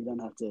Paris. You don't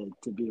have to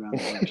beat around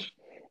the bush.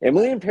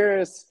 Emily in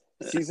Paris,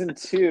 season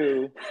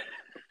 2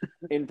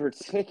 in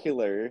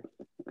particular.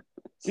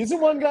 Season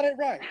 1 got it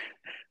right.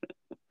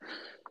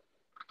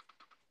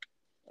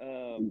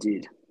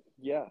 Indeed.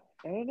 Yeah,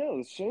 I don't know.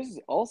 The show's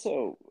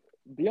also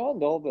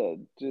beyond all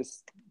the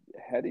just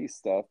heady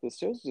stuff. The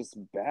show's just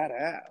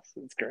badass.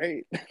 It's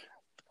great.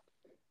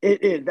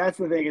 That's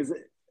the thing is,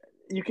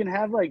 you can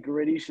have like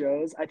gritty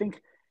shows. I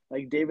think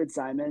like David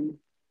Simon,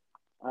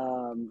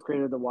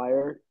 creator of The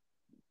Wire,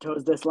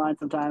 toes this line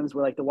sometimes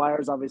where like The Wire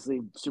is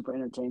obviously super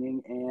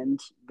entertaining and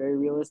very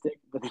realistic,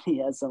 but then he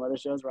has some other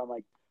shows where I'm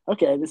like,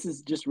 okay, this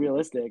is just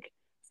realistic.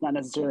 It's not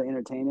necessarily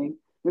entertaining.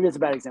 Maybe it's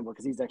a bad example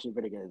because he's actually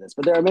pretty good at this.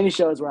 But there are many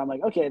shows where I'm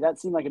like, okay, that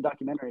seemed like a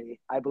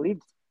documentary. I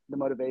believed the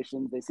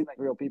motivations. They seemed like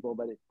real people,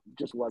 but it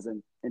just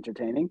wasn't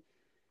entertaining.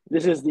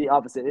 This is the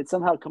opposite. It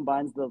somehow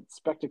combines the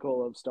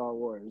spectacle of Star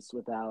Wars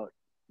without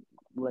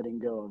letting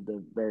go of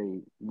the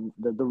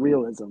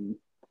realism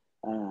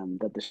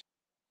that the show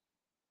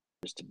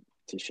is to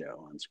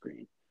show on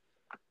screen.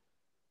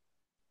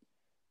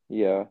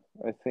 Yeah,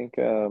 I think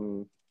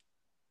there's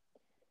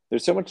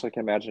so much like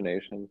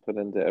imagination put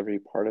into every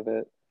part of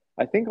it.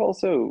 I think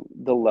also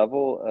the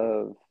level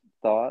of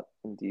thought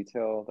and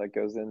detail that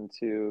goes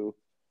into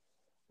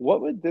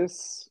what would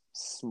this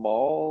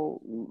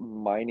small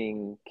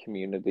mining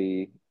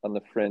community on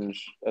the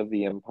fringe of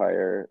the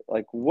empire,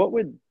 like what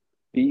would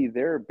be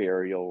their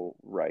burial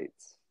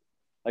rites?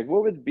 Like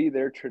what would be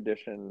their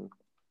tradition,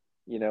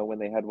 when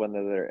they had one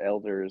of their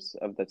elders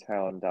of the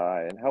town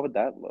die, and how would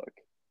that look?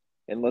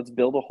 And let's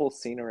build a whole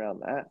scene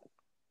around that.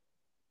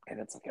 And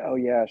it's like, oh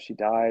yeah, she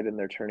died, and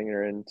they're turning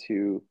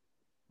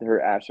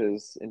her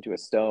ashes into a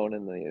stone,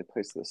 and they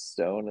place the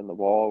stone in the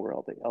wall where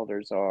all the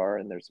elders are,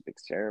 and there's a big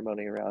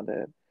ceremony around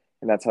it,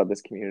 and that's how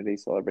this community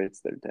celebrates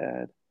their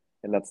dead,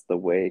 and that's the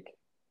wake,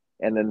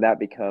 and then that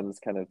becomes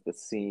kind of the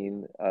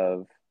scene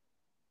of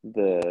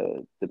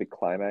the big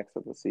climax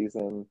of the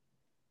season,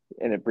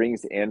 and it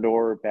brings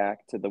Andor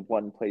back to the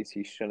one place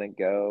he shouldn't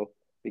go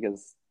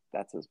because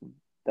that's his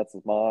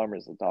mom or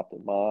his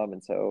adopted mom,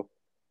 and so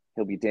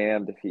he'll be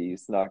damned if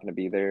he's not going to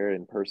be there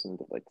in person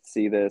to like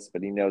see this,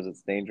 but he knows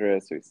it's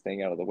dangerous, so he's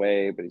staying out of the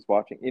way, but he's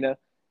watching,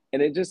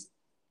 and it just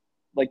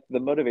like the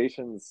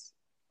motivations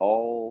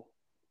all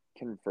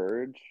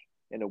converge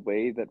in a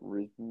way that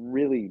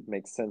really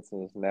makes sense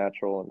and is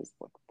natural and is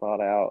like thought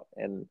out.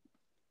 And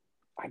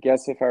I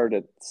guess if I were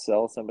to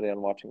sell somebody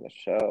on watching the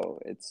show,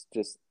 it's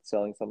just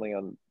selling somebody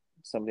on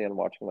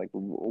watching, like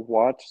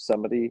watch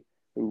somebody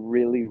who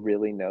really,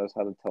 really knows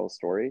how to tell a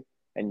story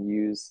and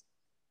use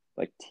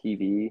like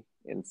TV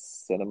and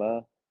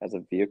cinema as a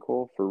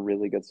vehicle for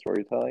really good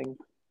storytelling.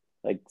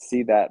 Like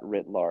see that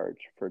writ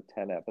large for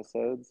 10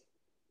 episodes.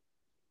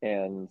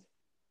 And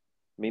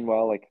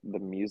meanwhile, like the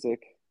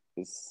music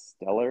is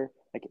stellar.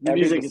 Like The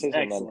every music is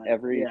decision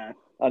excellent. Yeah.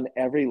 on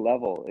every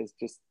level is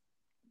just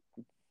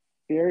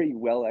very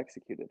well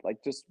executed.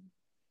 Like just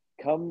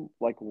come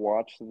like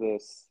watch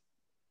this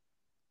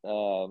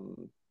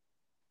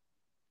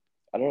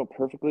I don't know,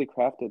 perfectly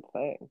crafted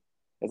thing.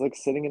 It's like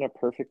sitting in a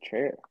perfect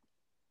chair.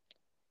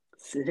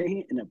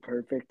 Sitting in a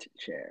perfect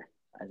chair.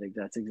 I think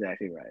that's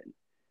exactly right.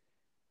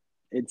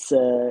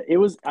 It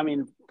was, I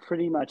mean,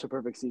 pretty much a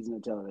perfect season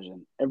of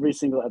television. Every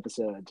single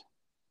episode,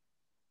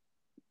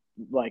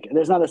 like,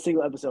 there's not a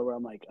single episode where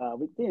I'm like,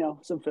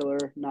 some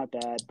filler, not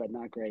bad, but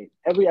not great.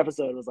 Every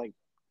episode was like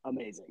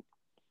amazing.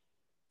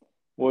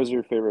 What was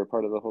your favorite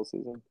part of the whole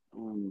season?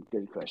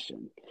 Good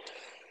question.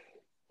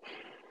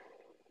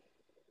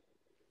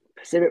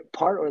 Favorite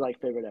part or like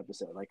favorite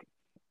episode, like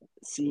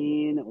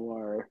scene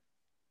or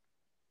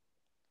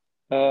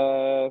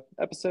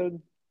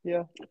episode?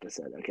 Yeah.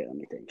 episode. Okay, let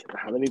me think.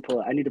 Let me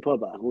pull. I need to pull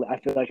up. I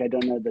feel like I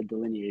don't know the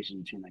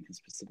delineation between like a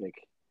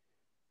specific.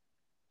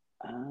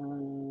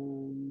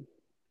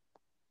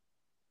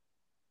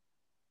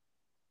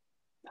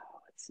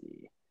 Let's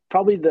see.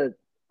 Probably the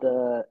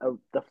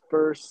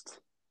first.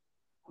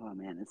 Oh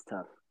man, it's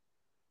tough.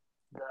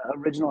 The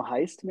original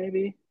heist,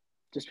 maybe,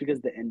 just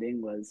because the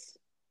ending was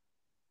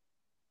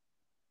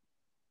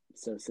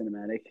so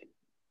cinematic.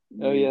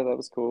 Oh yeah, that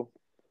was cool.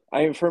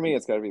 For me,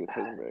 it's got to be the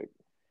Prison Break.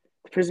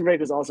 The Prison Break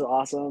was also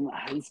awesome.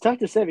 It's tough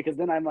to say because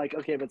then I'm like,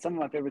 okay, but some of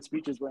my favorite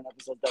speeches were in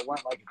episodes that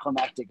weren't like a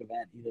climactic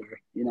event either.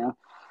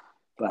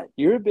 But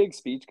you're a big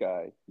speech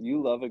guy.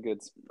 You love a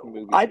good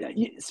movie.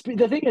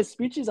 The thing is,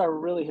 speeches are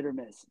really hit or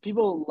miss.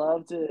 People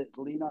love to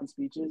lean on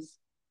speeches.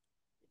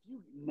 If you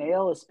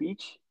nail a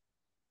speech,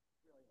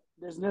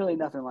 there's nearly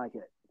nothing like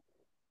it.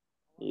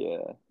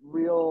 Yeah.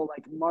 Real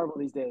like Marvel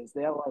these days,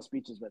 they have a lot of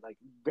speeches, but like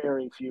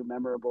very few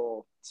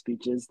memorable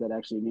speeches that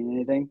actually mean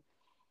anything.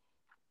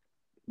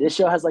 This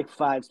show has like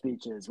 5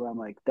 speeches where I'm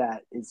like,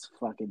 that is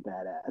fucking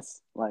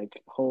badass.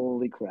 Like,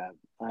 holy crap.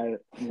 I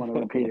want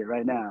to repeat it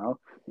right now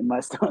in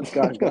my Stellan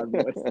Skarsgård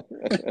voice.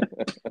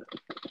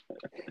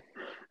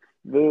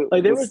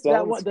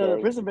 The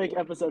Prison Break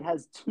episode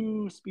has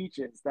 2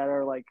 speeches that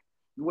are like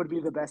would be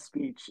the best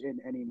speech in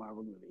any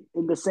Marvel movie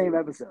in the same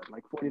episode,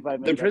 like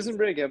 45 minutes. The Prison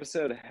Break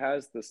episode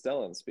has the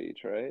Stellan speech,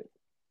 right?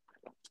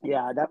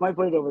 Yeah, that might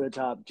put it over the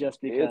top just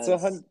because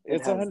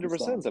it's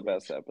 100% the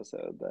best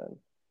episode then.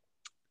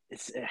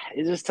 It's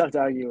just tough to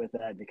argue with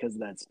that because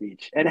of that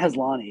speech. And it has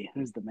Lonnie,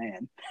 who's the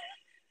man.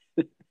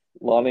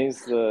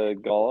 Lonnie's the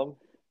Gollum?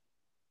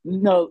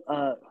 No,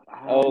 no,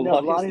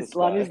 Lonnie's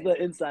the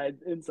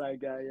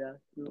inside guy, yeah.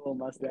 The little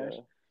mustache.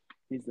 Yeah.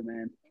 He's the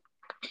man.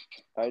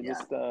 I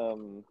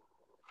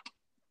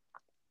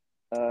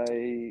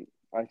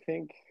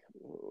think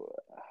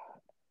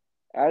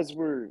as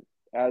we're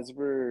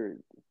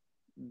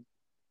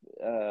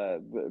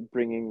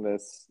bringing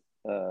this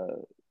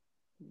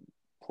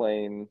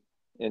plane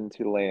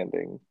into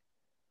landing,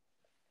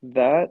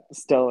 that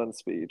Stellan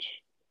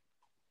speech.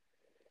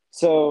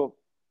 So,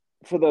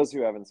 for those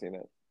who haven't seen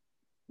it,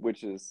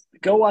 which is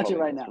go watch it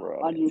right now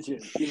on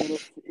YouTube,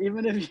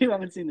 even if you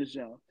haven't seen the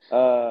show.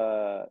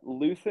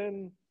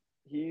 Luthen,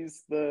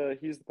 he's the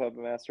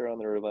puppet master on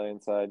the rebellion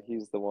side.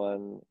 He's the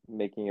one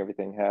making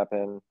everything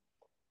happen.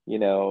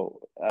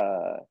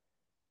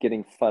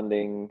 Getting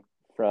funding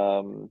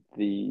from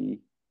the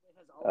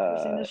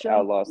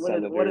outlaw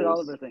senators. What did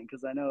Oliver think?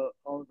 Because I know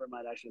Oliver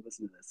might actually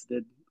listen to this.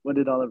 What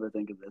did Oliver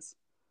think of this?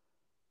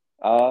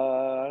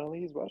 I don't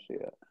think he's watched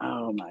it yet.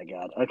 Oh my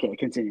god. Okay,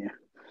 continue.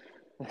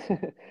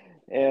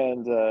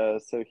 And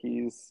so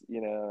he's,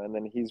 and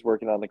then he's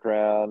working on the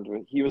ground.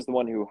 He was the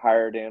one who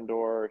hired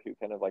Andor, who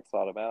kind of like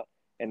sought him out.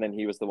 And then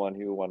he was the one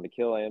who wanted to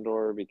kill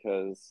Andor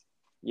because,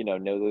 no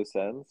loose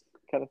ends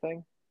kind of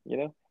thing,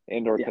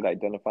 Andor Yeah. could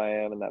identify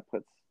him, and that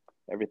puts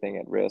everything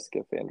at risk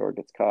if Andor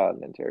gets caught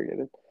and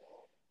interrogated.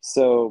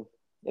 So,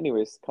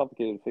 anyways,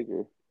 complicated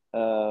figure.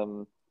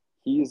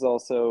 He's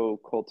also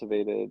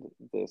cultivated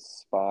this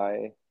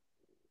spy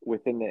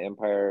within the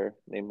Empire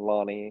named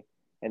Lonnie,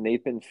 and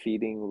they've been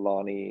feeding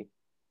Lonnie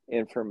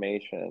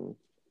information.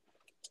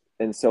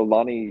 And so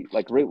Lonnie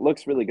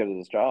looks really good at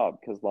his job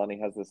because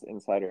Lonnie has this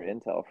insider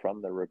intel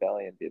from the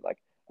rebellion, be like,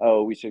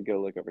 oh, we should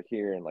go look over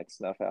here and like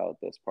snuff out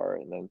this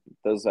part. And then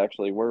those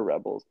actually were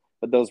rebels,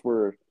 but those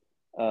were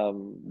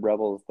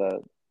rebels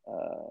that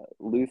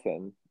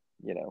Luthen,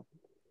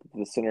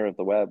 the center of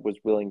the web, was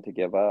willing to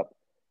give up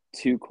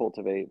to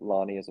cultivate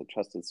Lonnie as a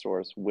trusted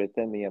source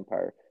within the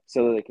Empire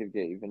so that they could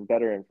get even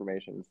better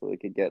information, so they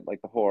could get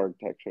like the whole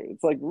architecture.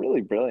 It's like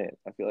really brilliant.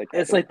 I feel like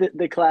It's like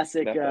the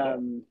classic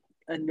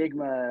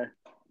Enigma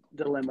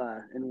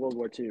dilemma in World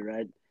War II,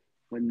 right?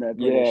 When the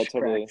yeah, British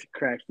totally.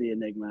 cracked the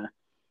Enigma.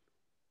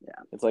 Yeah.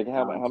 It's like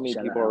how many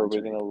Shout out people are Alan we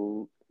Turing. going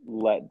to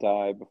let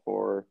die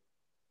before,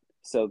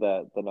 so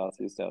that the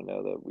Nazis don't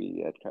know that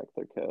we had cracked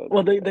their code?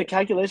 Well, the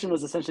calculation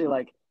was essentially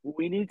like,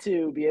 we need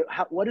to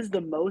what is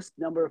the most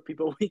number of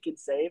people we can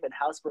save, and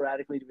how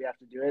sporadically do we have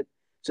to do it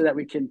so that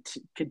we can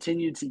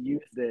continue to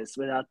use this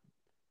without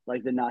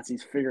like the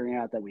Nazis figuring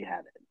out that we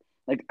have it.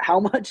 Like, how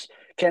much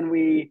can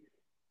we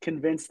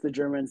convince the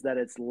Germans that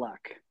it's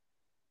luck?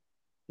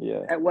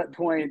 Yeah. At what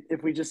point,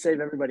 if we just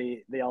save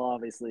everybody, they all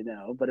obviously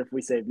know. But if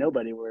we save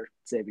nobody, we're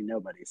saving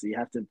nobody. So you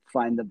have to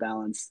find the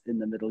balance in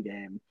the middle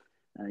game,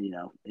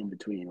 in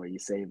between, where you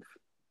save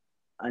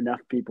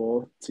enough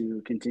people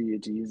to continue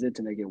to use it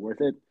to make it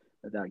worth it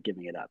without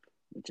giving it up,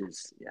 which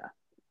is,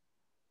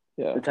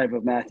 Yeah. the type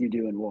of math you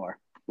do in war,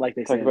 like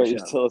they Talk say about in the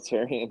show.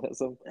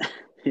 utilitarianism.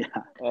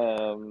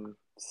 Yeah.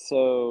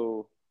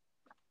 So,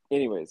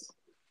 anyways,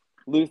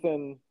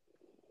 Luthen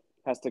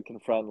has to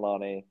confront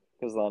Lonnie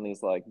because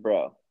Lonnie's like,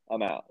 bro,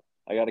 I'm out.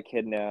 I got a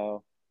kid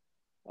now.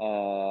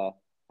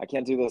 I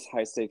can't do this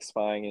high stakes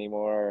spying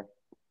anymore.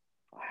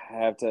 I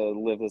have to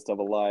live this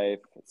double life.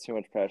 It's too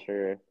much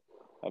pressure.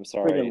 I'm Friggin'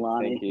 sorry.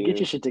 Lonnie. Thank you. Get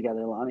your shit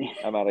together, Lonnie.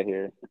 I'm out of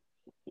here.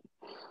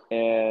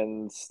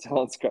 And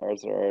Stellan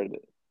Skarsgård,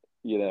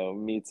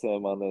 meets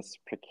him on this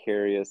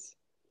precarious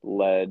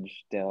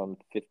ledge down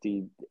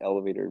 50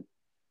 elevator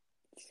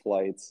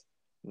flights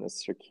in this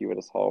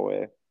circuitous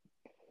hallway.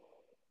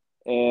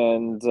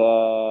 And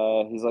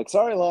he's like,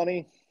 sorry,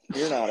 Lonnie,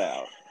 you're not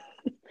out.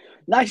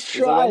 Nice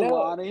try,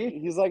 Lonnie.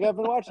 He's like, I've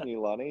been watching you,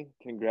 Lonnie.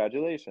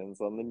 Congratulations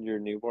on your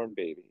newborn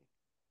baby.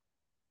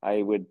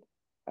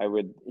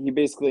 He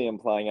basically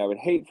implying I would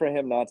hate for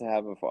him not to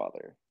have a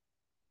father.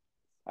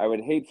 I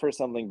would hate for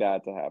something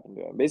bad to happen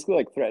to him. Basically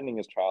like threatening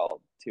his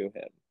child to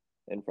him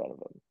in front of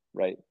him,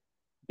 right?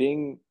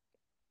 Being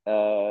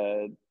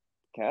kind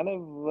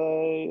of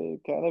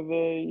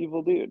a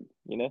evil dude,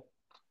 You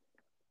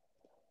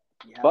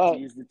have to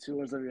use the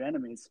tools of your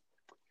enemies.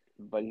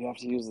 But you have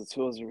to use the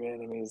tools of your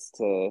enemies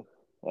to,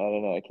 I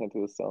don't know, I can't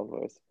do the sound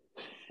voice.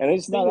 And I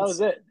just think that was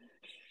it.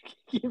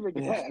 Keep it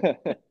going.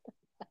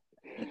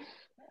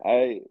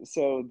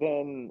 So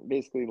then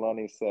basically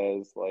Lonnie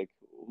says, like,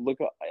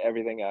 look at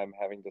everything I'm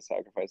having to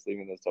sacrifice,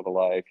 living this double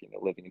life,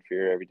 living in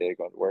fear every day,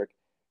 going to work.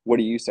 What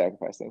are you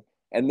sacrificing?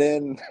 And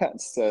then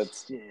that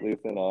sets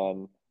Luthen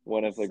on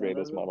one of the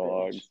greatest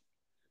monologues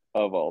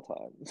of all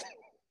time.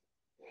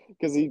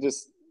 Because he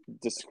just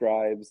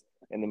describes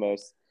in the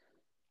most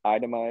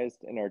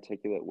itemized and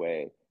articulate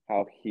way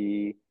how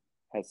he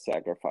has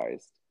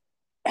sacrificed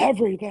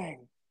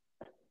everything.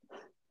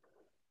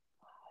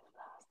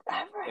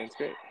 It's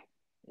great.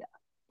 Yeah,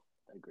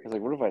 I agree. He's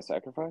like, what have I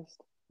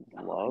sacrificed?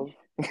 Love.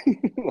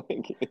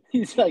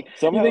 He's like,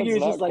 somehow you think it's he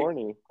was not just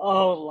corny. Like,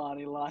 oh,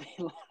 Lonnie,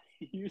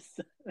 you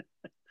said.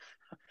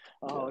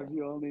 If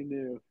you only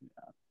knew.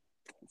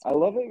 I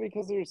love it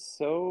because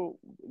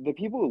the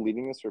people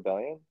leading this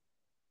rebellion,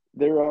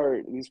 there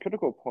are these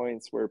critical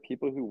points where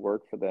people who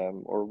work for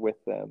them or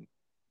with them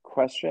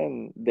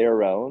question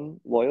their own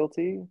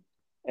loyalty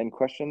and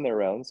question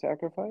their own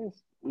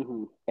sacrifice.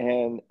 Mm-hmm.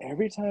 And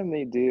every time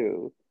they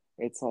do,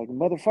 it's like,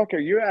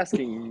 motherfucker, you're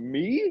asking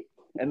me?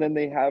 And then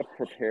they have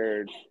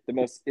prepared the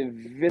most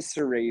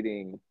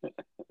eviscerating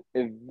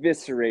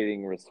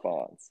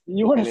response.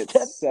 You want to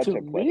step such to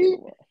a me?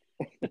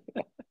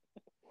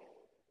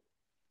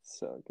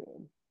 So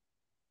good.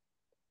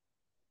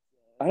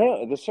 I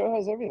don't know. The show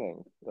has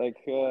everything. Like,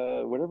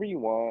 whatever you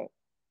want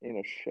in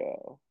a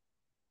show,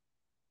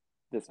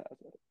 this has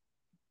it. Okay,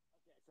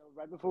 so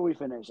right before we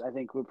finish, I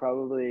think we're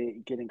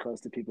probably getting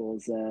close to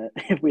people's,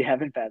 if we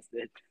haven't passed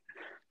it,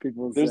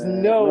 people's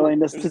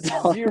willingness to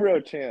talk. Zero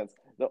chance.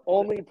 The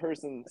only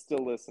person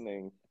still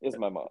listening is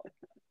my mom.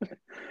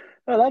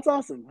 Oh, that's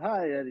awesome.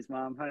 Hi, Eddie's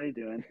mom. How are you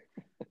doing?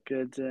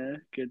 Good to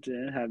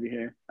have you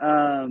here.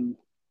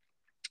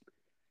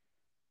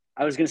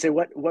 I was going to say,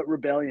 what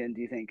rebellion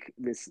do you think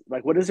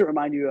what does it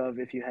remind you of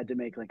if you had to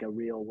make like a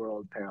real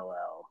world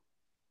parallel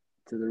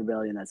to the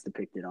rebellion that's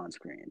depicted on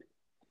screen.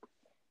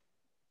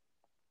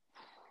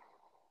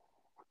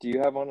 Do you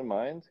have one in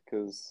mind?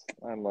 Because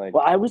I'm like,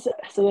 Well,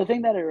 so the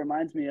thing that it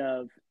reminds me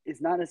of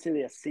is not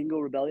necessarily a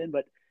single rebellion,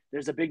 but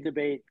there's a big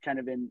debate kind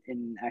of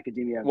in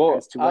academia as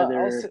well, to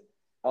whether.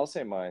 I'll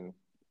say mine,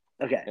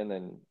 Okay. and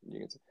then you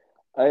can say.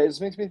 It just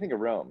makes me think of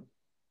Rome.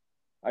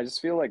 I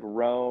just feel like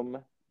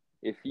Rome,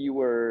 if you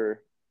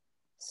were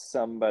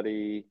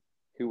somebody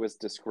who was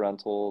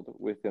disgruntled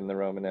within the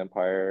Roman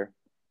Empire,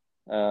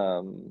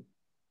 um,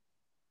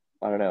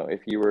 I don't know,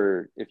 if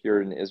you're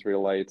an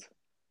Israelite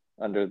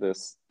under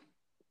this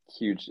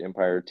huge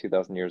empire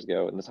 2,000 years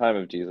ago in the time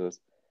of Jesus,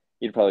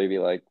 you'd probably be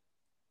like,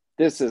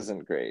 this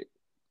isn't great.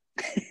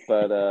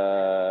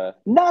 But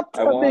not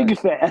a big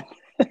fan.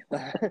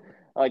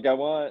 Like, I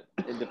want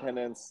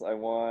independence. I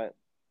want,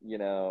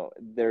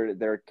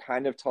 they're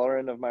kind of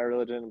tolerant of my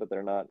religion, but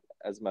they're not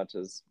as much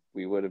as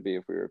we would be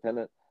if we were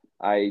independent.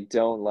 I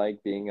don't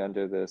like being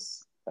under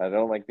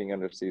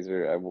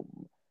Caesar. I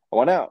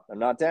want out. I'm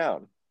not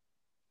down.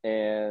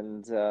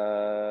 And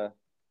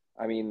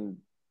I mean,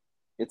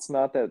 it's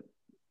not that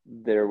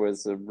there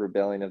was a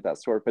rebellion of that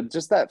sort, but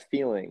just that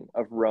feeling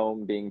of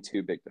Rome being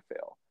too big to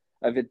fail,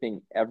 of it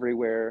being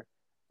everywhere,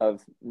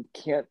 of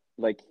can't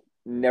like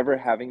never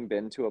having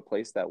been to a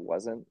place that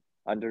wasn't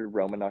under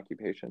Roman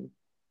occupation.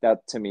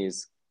 That to me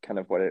is kind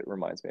of what it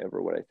reminds me of,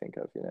 or what I think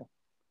of,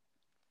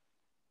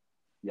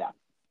 Yeah.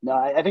 No,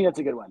 I think that's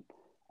a good one.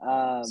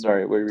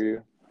 Sorry, what were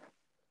you?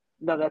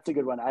 No, that's a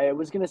good one. I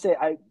was gonna say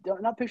I'm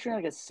not picturing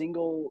like a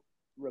single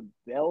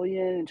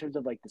rebellion in terms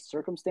of like the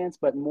circumstance,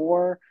 but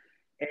more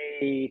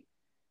a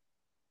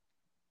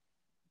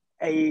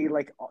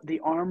like the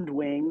armed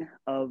wing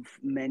of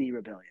many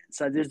rebellions.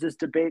 So there's this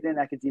debate in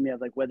academia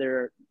of like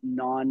whether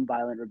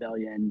non-violent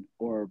rebellion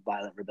or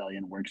violent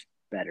rebellion works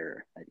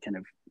better at kind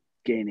of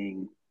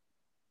gaining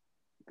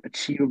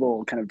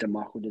achievable kind of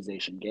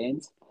democratization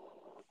gains.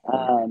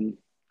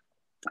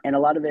 And a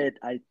lot of it,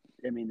 I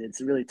mean, it's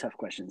a really tough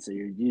question. So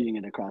you're using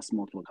it across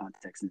multiple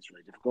contexts, and it's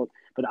really difficult.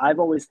 But I've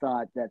always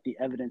thought that the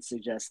evidence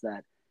suggests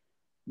that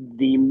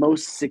the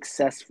most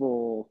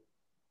successful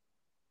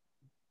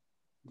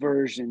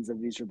versions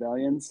of these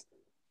rebellions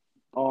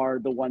are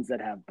the ones that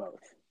have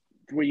both,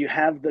 where you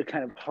have the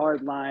kind of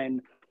hardline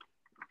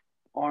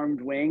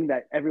armed wing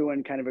that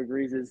everyone kind of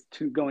agrees is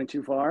going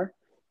too far,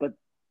 but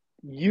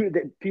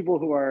the people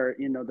who are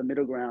the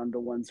middle ground, the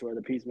ones who are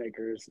the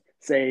peacemakers,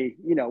 say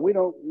we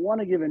don't want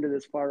to give into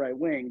this far right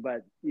wing,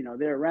 but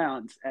they're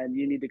around and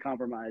you need to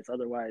compromise,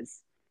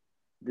 otherwise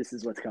this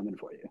is what's coming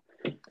for you.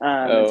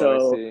 I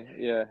see.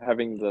 Yeah,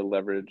 having the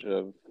leverage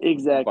of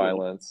exactly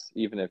violence,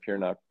 even if you're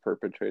not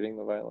perpetrating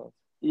the violence.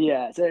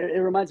 Yeah, so it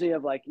reminds me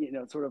of like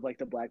sort of like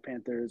the Black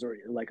Panthers, or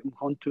like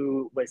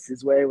Umkhonto we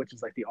Sizwe, which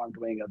is like the armed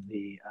wing of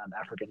the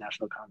African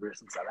National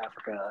Congress in South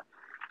Africa.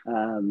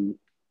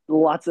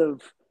 Lots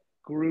of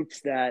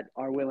groups that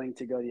are willing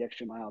to go the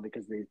extra mile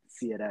because they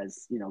see it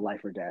as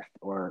life or death,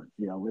 or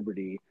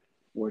liberty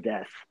or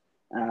death.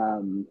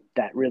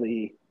 That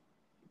really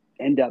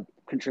end up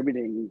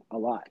contributing a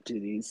lot to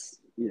these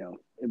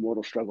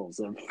immortal struggles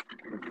of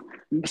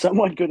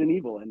somewhat good and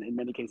evil, and in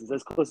many cases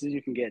as close as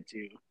you can get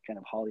to kind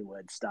of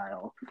Hollywood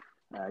style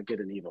good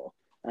and evil.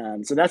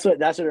 So that's what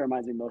it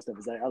reminds me most of,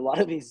 is that a lot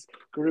of these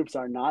groups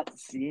are not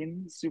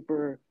seen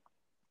super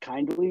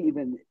kindly,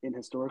 even in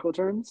historical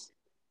terms,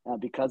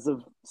 because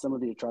of some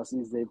of the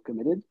atrocities they've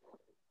committed.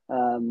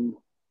 And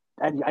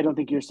I don't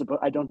think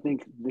I don't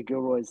think the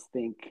Gilroys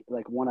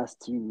want us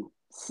to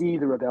see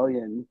the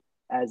rebellion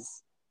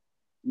as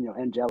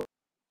angelic,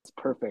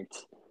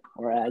 perfect,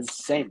 or as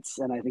saints.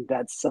 And I think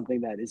that's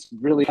something that is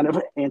really kind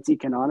of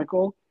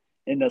anti-canonical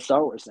in the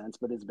Star Wars sense,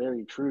 but is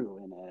very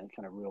true in a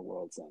kind of real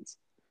world sense.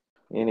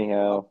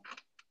 Anyhow,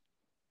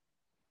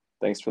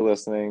 thanks for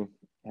listening.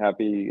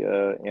 Happy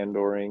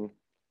Andoring.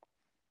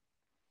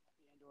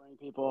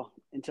 People.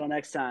 Until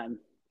next time,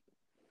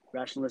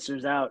 Rational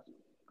Listeners out.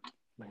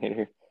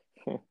 Later.